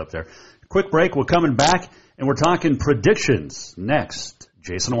posted up there. Quick break. We're coming back, and we're talking predictions next.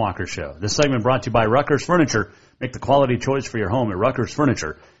 Jason Walker Show. This segment brought to you by Ruckers Furniture. Make the quality choice for your home at Ruckers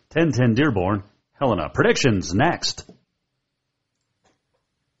Furniture. 1010 Dearborn, Helena. Predictions next.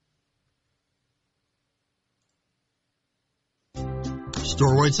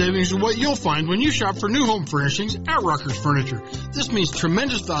 Store-wide savings are what you'll find when you shop for new home furnishings at Ruckers Furniture. This means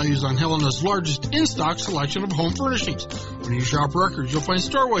tremendous values on Helena's largest in-stock selection of home furnishings. When you shop Ruckers, you'll find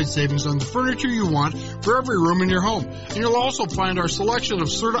store-wide savings on the furniture you want for every room in your home. And you'll also find our selection of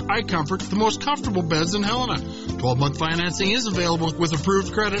Serta iComfort, the most comfortable beds in Helena. 12-month financing is available with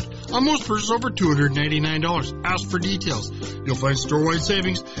approved credit on most purchases over $299. Ask for details. You'll find store-wide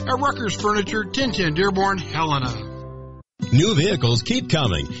savings at Ruckers Furniture, 1010 Dearborn, Helena. New vehicles keep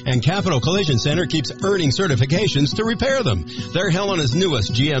coming, and Capital Collision Center keeps earning certifications to repair them. They're Helena's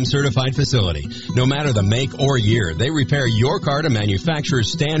newest GM-certified facility. No matter the make or year, they repair your car to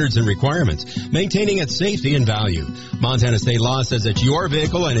manufacturer's standards and requirements, maintaining its safety and value. Montana state law says it's your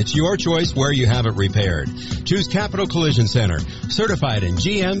vehicle and it's your choice where you have it repaired. Choose Capital Collision Center, certified in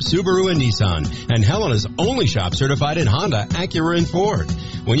GM, Subaru, and Nissan, and Helena's only shop certified in Honda, Acura, and Ford.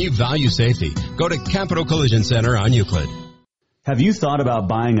 When you value safety, go to Capital Collision Center on Euclid. Have you thought about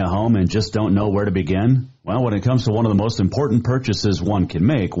buying a home and just don't know where to begin? Well, when it comes to one of the most important purchases one can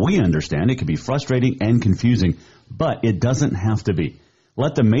make, we understand it can be frustrating and confusing, but it doesn't have to be.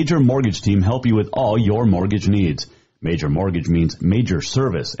 Let the Major Mortgage team help you with all your mortgage needs. Major Mortgage means major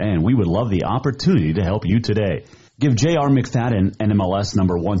service, and we would love the opportunity to help you today. Give J.R. McFadden, NMLS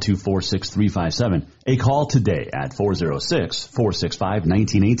number 1246357, a call today at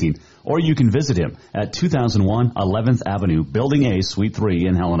 406-465-1918, or you can visit him at 2001 11th Avenue, Building A, Suite 3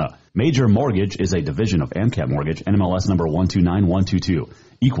 in Helena. Major Mortgage is a division of AMCAP Mortgage, NMLS number 129122,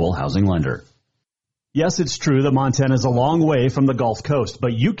 equal housing lender. Yes, it's true that Montana is a long way from the Gulf Coast,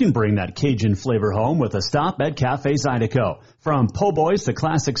 but you can bring that Cajun flavor home with a stop at Cafe Zydeco. From po' boys to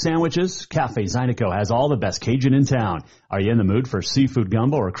classic sandwiches, Cafe Zydeco has all the best Cajun in town. Are you in the mood for seafood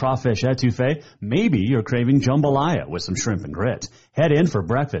gumbo or crawfish etouffee? Maybe you're craving jambalaya with some shrimp and grits. Head in for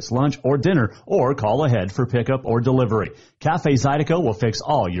breakfast, lunch, or dinner, or call ahead for pickup or delivery. Cafe Zydeco will fix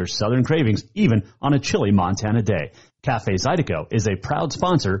all your southern cravings, even on a chilly Montana day. Cafe Zydeco is a proud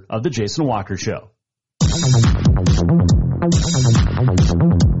sponsor of the Jason Walker Show.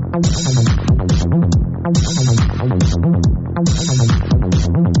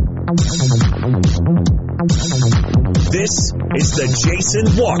 This is the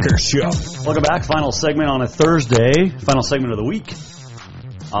Jason Walker Show. Welcome back. Final segment on a Thursday. Final segment of the week.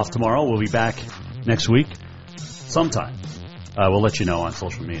 Off tomorrow. We'll be back next week sometime. We'll let you know on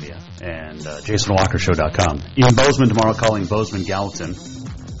social media and JasonWalkerShow.com. Ian Bozeman tomorrow calling Bozeman-Gallatin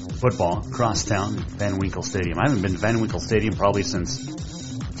football, crosstown, Van Winkle Stadium. I haven't been to Van Winkle Stadium probably since,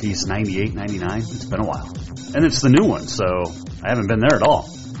 98, 99. It's been a while. And it's the new one, so I haven't been there at all.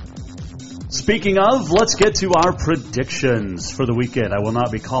 Speaking of, let's get to our predictions for the weekend. I will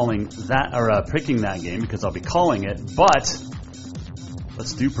not be calling that or picking that game because I'll be calling it, but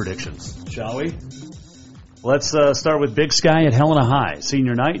let's do predictions, shall we? Let's start with Big Sky at Helena High.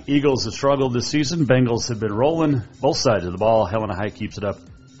 Senior night, Eagles have struggled this season. Bengals have been rolling both sides of the ball. Helena High keeps it up.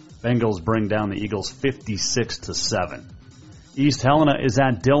 Bengals bring down the Eagles 56-7. East Helena is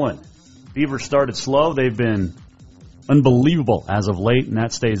at Dillon. Beavers started slow. They've been unbelievable as of late, and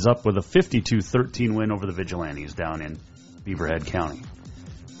that stays up with a 52-13 win over the Vigilantes down in Beaverhead County.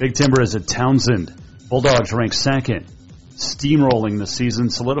 Big Timber is at Townsend. Bulldogs ranked second, steamrolling this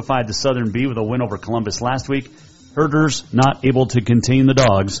season, solidified the Southern B with a win over Columbus last week. Herders not able to contain the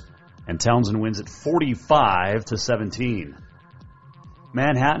Dogs, and Townsend wins at 45-17.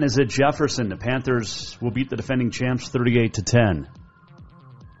 Manhattan is at Jefferson. The Panthers will beat the defending champs 38-10.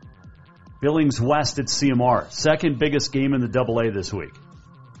 Billings West at CMR. Second biggest game in the AA this week.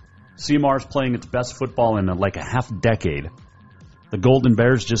 CMR is playing its best football in like a half decade. The Golden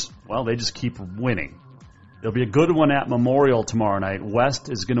Bears just keep winning. There'll be a good one at Memorial tomorrow night. West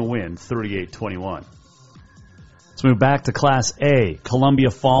is going to win 38-21. Let's move back to Class A.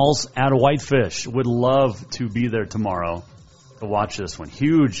 Columbia Falls at Whitefish. Would love to be there tomorrow to watch this one.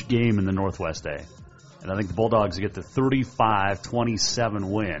 Huge game in the Northwest A. And I think the Bulldogs get the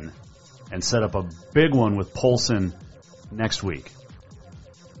 35-27 win and set up a big one with Polson next week.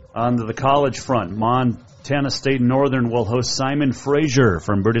 On to the college front, Montana State Northern will host Simon Fraser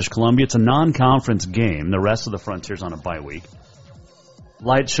from British Columbia. It's a non-conference game. The rest of the Frontier's on a bye week.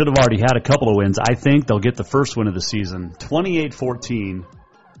 Light should have already had a couple of wins. I think they'll get the first win of the season, 28-14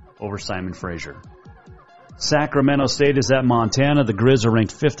 over Simon Fraser. Sacramento State is at Montana. The Grizz are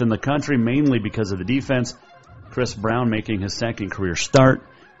ranked 5th in the country, mainly because of the defense. Chris Brown making his second career start.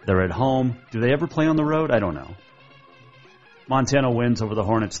 They're at home. Do they ever play on the road? I don't know. Montana wins over the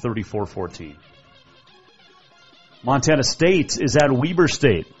Hornets 34-14. Montana State is at Weber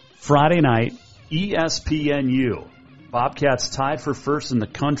State. Friday night, ESPNU. Bobcats tied for first in the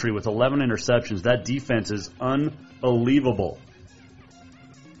country with 11 interceptions. That defense is unbelievable.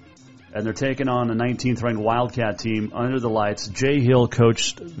 And they're taking on a 19th ranked Wildcat team under the lights. Jay Hill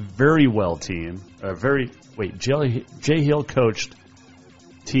coached very well team. Jay Hill coached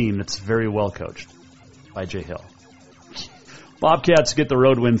team that's very well coached by Jay Hill. Bobcats get the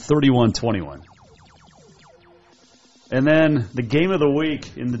road win 31-21. And then the game of the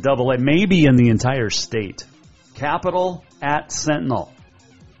week in the AA, maybe in the entire state. Capital at Sentinel.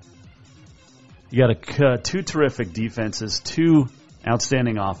 You got two terrific defenses, two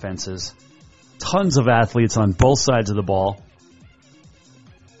outstanding offenses, tons of athletes on both sides of the ball.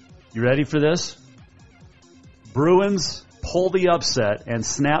 You ready for this? Bruins pull the upset and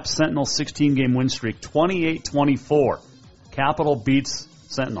snap Sentinel's 16-game win streak 28-24. Capital beats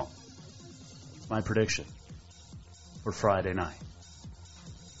Sentinel. That's my prediction for Friday night.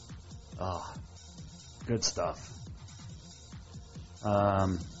 Oh, good stuff. I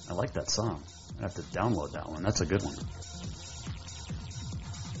like that song. I have to download that one. That's a good one.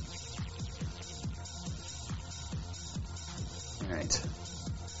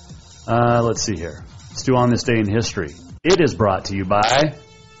 All right. Let's see here. Let's do On This Day in History. It is brought to you by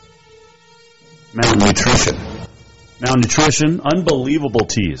Mountain Nutrition. Mountain Nutrition, unbelievable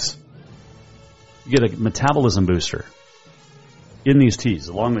teas. You get a metabolism booster in these teas,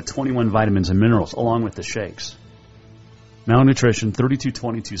 along with 21 vitamins and minerals, along with the shakes. Mountain Nutrition,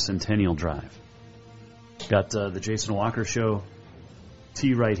 3222 Centennial Drive. Got the Jason Walker Show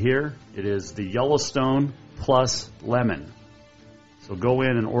tea right here. It is the Yellowstone plus lemon. So go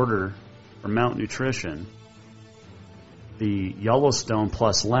in and order from Mountain Nutrition the Yellowstone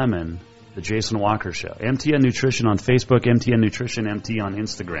plus lemon, the Jason Walker Show. MTN Nutrition on Facebook, MTN Nutrition MT on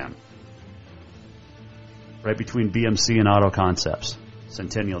Instagram. Right between BMC and Auto Concepts,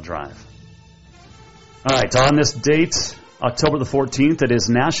 Centennial Drive. All right, on this date, October the 14th, it is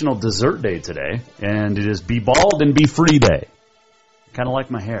National Dessert Day today, and it is Be Bald and Be Free Day. Kind of like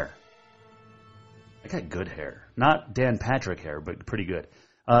my hair. I got good hair. Not Dan Patrick hair, but pretty good.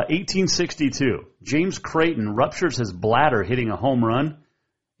 1862, James Creighton ruptures his bladder hitting a home run.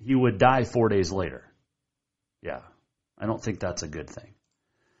 He would die 4 days later. Yeah, I don't think that's a good thing.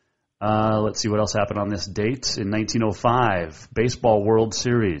 Let's see what else happened on this date. In 1905, Baseball World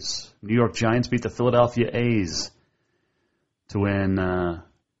Series. New York Giants beat the Philadelphia A's to win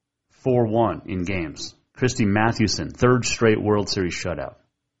 4-1 in games. Christy Mathewson, third straight World Series shutout.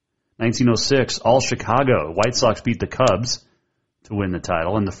 1906, all Chicago White Sox beat the Cubs to win the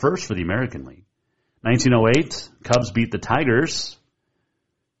title, and the first for the American League. 1908, Cubs beat the Tigers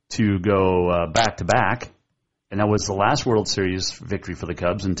to go back-to-back, and that was the last World Series victory for the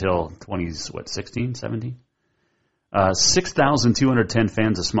Cubs until 16, 17? 6,210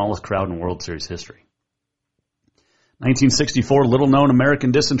 fans, the smallest crowd in World Series history. 1964, little-known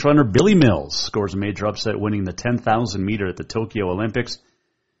American distance runner Billy Mills scores a major upset, winning the 10,000 meter at the Tokyo Olympics.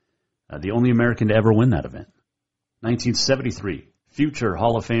 The only American to ever win that event. 1973, future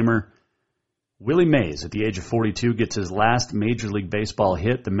Hall of Famer Willie Mays, at the age of 42, gets his last Major League Baseball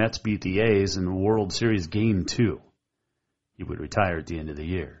hit. The Mets beat the A's in the World Series Game 2. He would retire at the end of the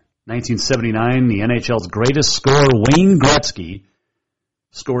year. 1979, the NHL's greatest scorer, Wayne Gretzky,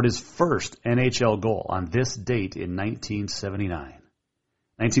 scored his first NHL goal on this date in 1979.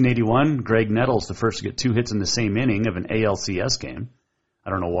 1981, Greg Nettles, the first to get 2 hits in the same inning of an ALCS game. I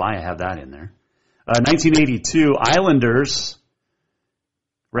don't know why I have that in there. 1982, Islanders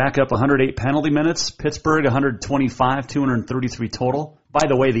rack up 108 penalty minutes. Pittsburgh, 125, 233 total. By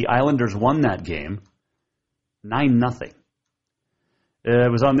the way, the Islanders won that game 9-0.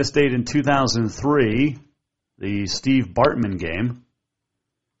 It was on this date in 2003, the Steve Bartman game.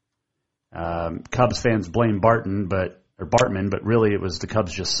 Cubs fans blame Bartman, but really it was the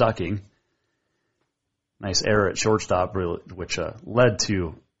Cubs just sucking. Nice error at shortstop, which led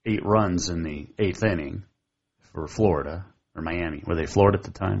to 8 runs in the 8th inning for Florida, or Miami. Were they Florida at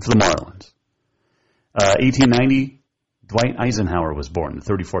the time? For the Marlins. 1890, Dwight Eisenhower was born, the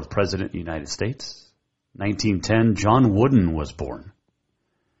 34th President of the United States. 1910, John Wooden was born.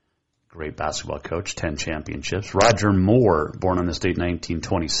 Great basketball coach, 10 championships. Roger Moore, born on this date,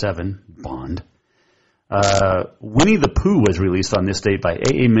 1927, Bond. Winnie the Pooh was released on this date by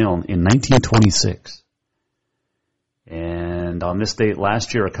A.A. Milne in 1926. And on this date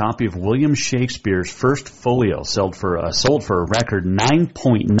last year, a copy of William Shakespeare's first folio sold for a record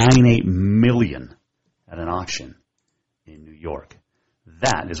 $9.98 million at an auction in New York.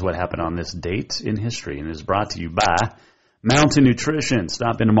 That is what happened on this date in history, and is brought to you by Mountain Nutrition.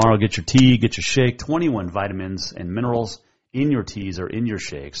 Stop in tomorrow, get your tea, get your shake, 21 vitamins and minerals in your teas or in your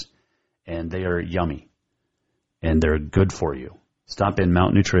shakes, and they are yummy, and they're good for you. Stop in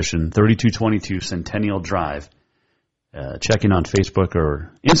Mountain Nutrition, 3222 Centennial Drive. Check in on Facebook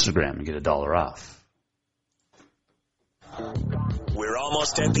or Instagram and get $1 off. We're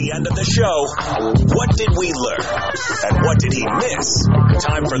almost at the end of the show. What did we learn? And what did he miss?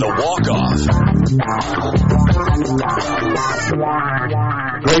 Time for the walk-off.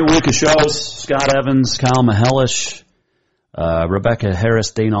 Great week of shows. Scott Evans, Kyle Mahelish, Rebecca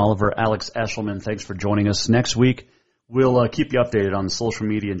Harris, Dane Oliver, Alex Eshelman. Thanks for joining us. Next week, we'll keep you updated on the social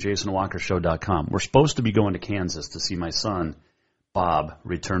media and JasonWalkerShow.com. We're supposed to be going to Kansas to see my son, Bob,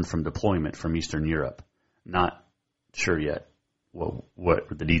 return from deployment from Eastern Europe. Not sure yet what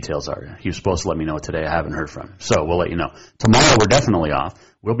the details are. He was supposed to let me know today. I haven't heard from him. So we'll let you know. Tomorrow we're definitely off.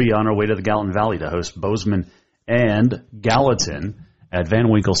 We'll be on our way to the Gallatin Valley to host Bozeman and Gallatin at Van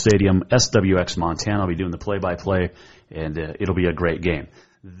Winkle Stadium, SWX, Montana. I'll be doing the play-by-play, and it'll be a great game.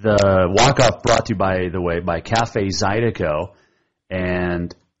 The walk-off brought to you, by the way, by Cafe Zydeco.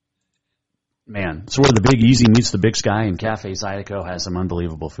 And, man, it's where the Big Easy meets the Big Sky, and Cafe Zydeco has some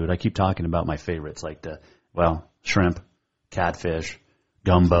unbelievable food. I keep talking about my favorites, like shrimp, catfish,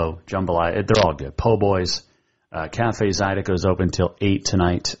 gumbo, jambalaya. They're all good. Po' boys. Cafe Zydeco is open till 8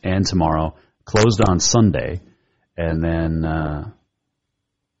 tonight and tomorrow. Closed on Sunday. And then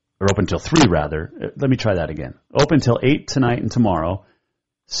or open till 3 rather. Let me try that again. Open till 8 tonight and tomorrow.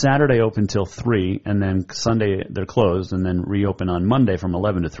 Saturday open till 3, and then Sunday they're closed, and then reopen on Monday from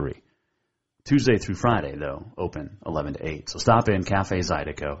 11 to 3. Tuesday through Friday, though, open 11 to 8. So stop in Cafe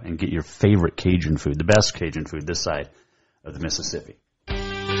Zydeco and get your favorite Cajun food, the best Cajun food this side of the Mississippi.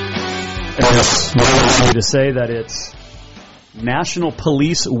 And just wanted me to say that it's National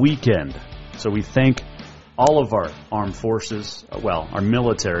Police Weekend. So we thank all of our armed forces, well, our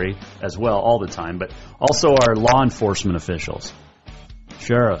military as well all the time, but also our law enforcement officials,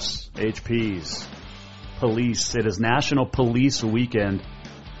 sheriffs, HPs, police. It is National Police Weekend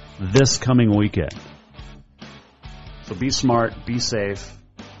this coming weekend. So be smart, be safe,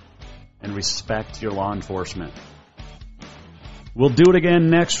 and respect your law enforcement. We'll do it again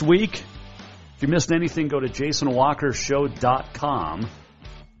next week. If you missed anything, go to JasonWalkerShow.com.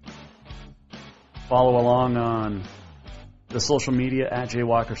 Follow along on the social media at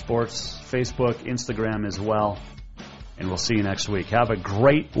JWalkerSports, Facebook, Instagram as well. And we'll see you next week. Have a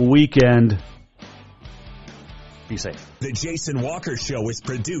great weekend. Be safe. The Jason Walker Show is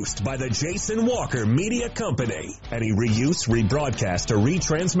produced by the Jason Walker Media Company. Any reuse, rebroadcast, or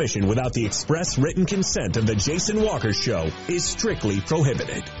retransmission without the express written consent of the Jason Walker Show is strictly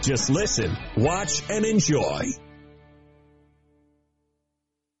prohibited. Just listen, watch, and enjoy.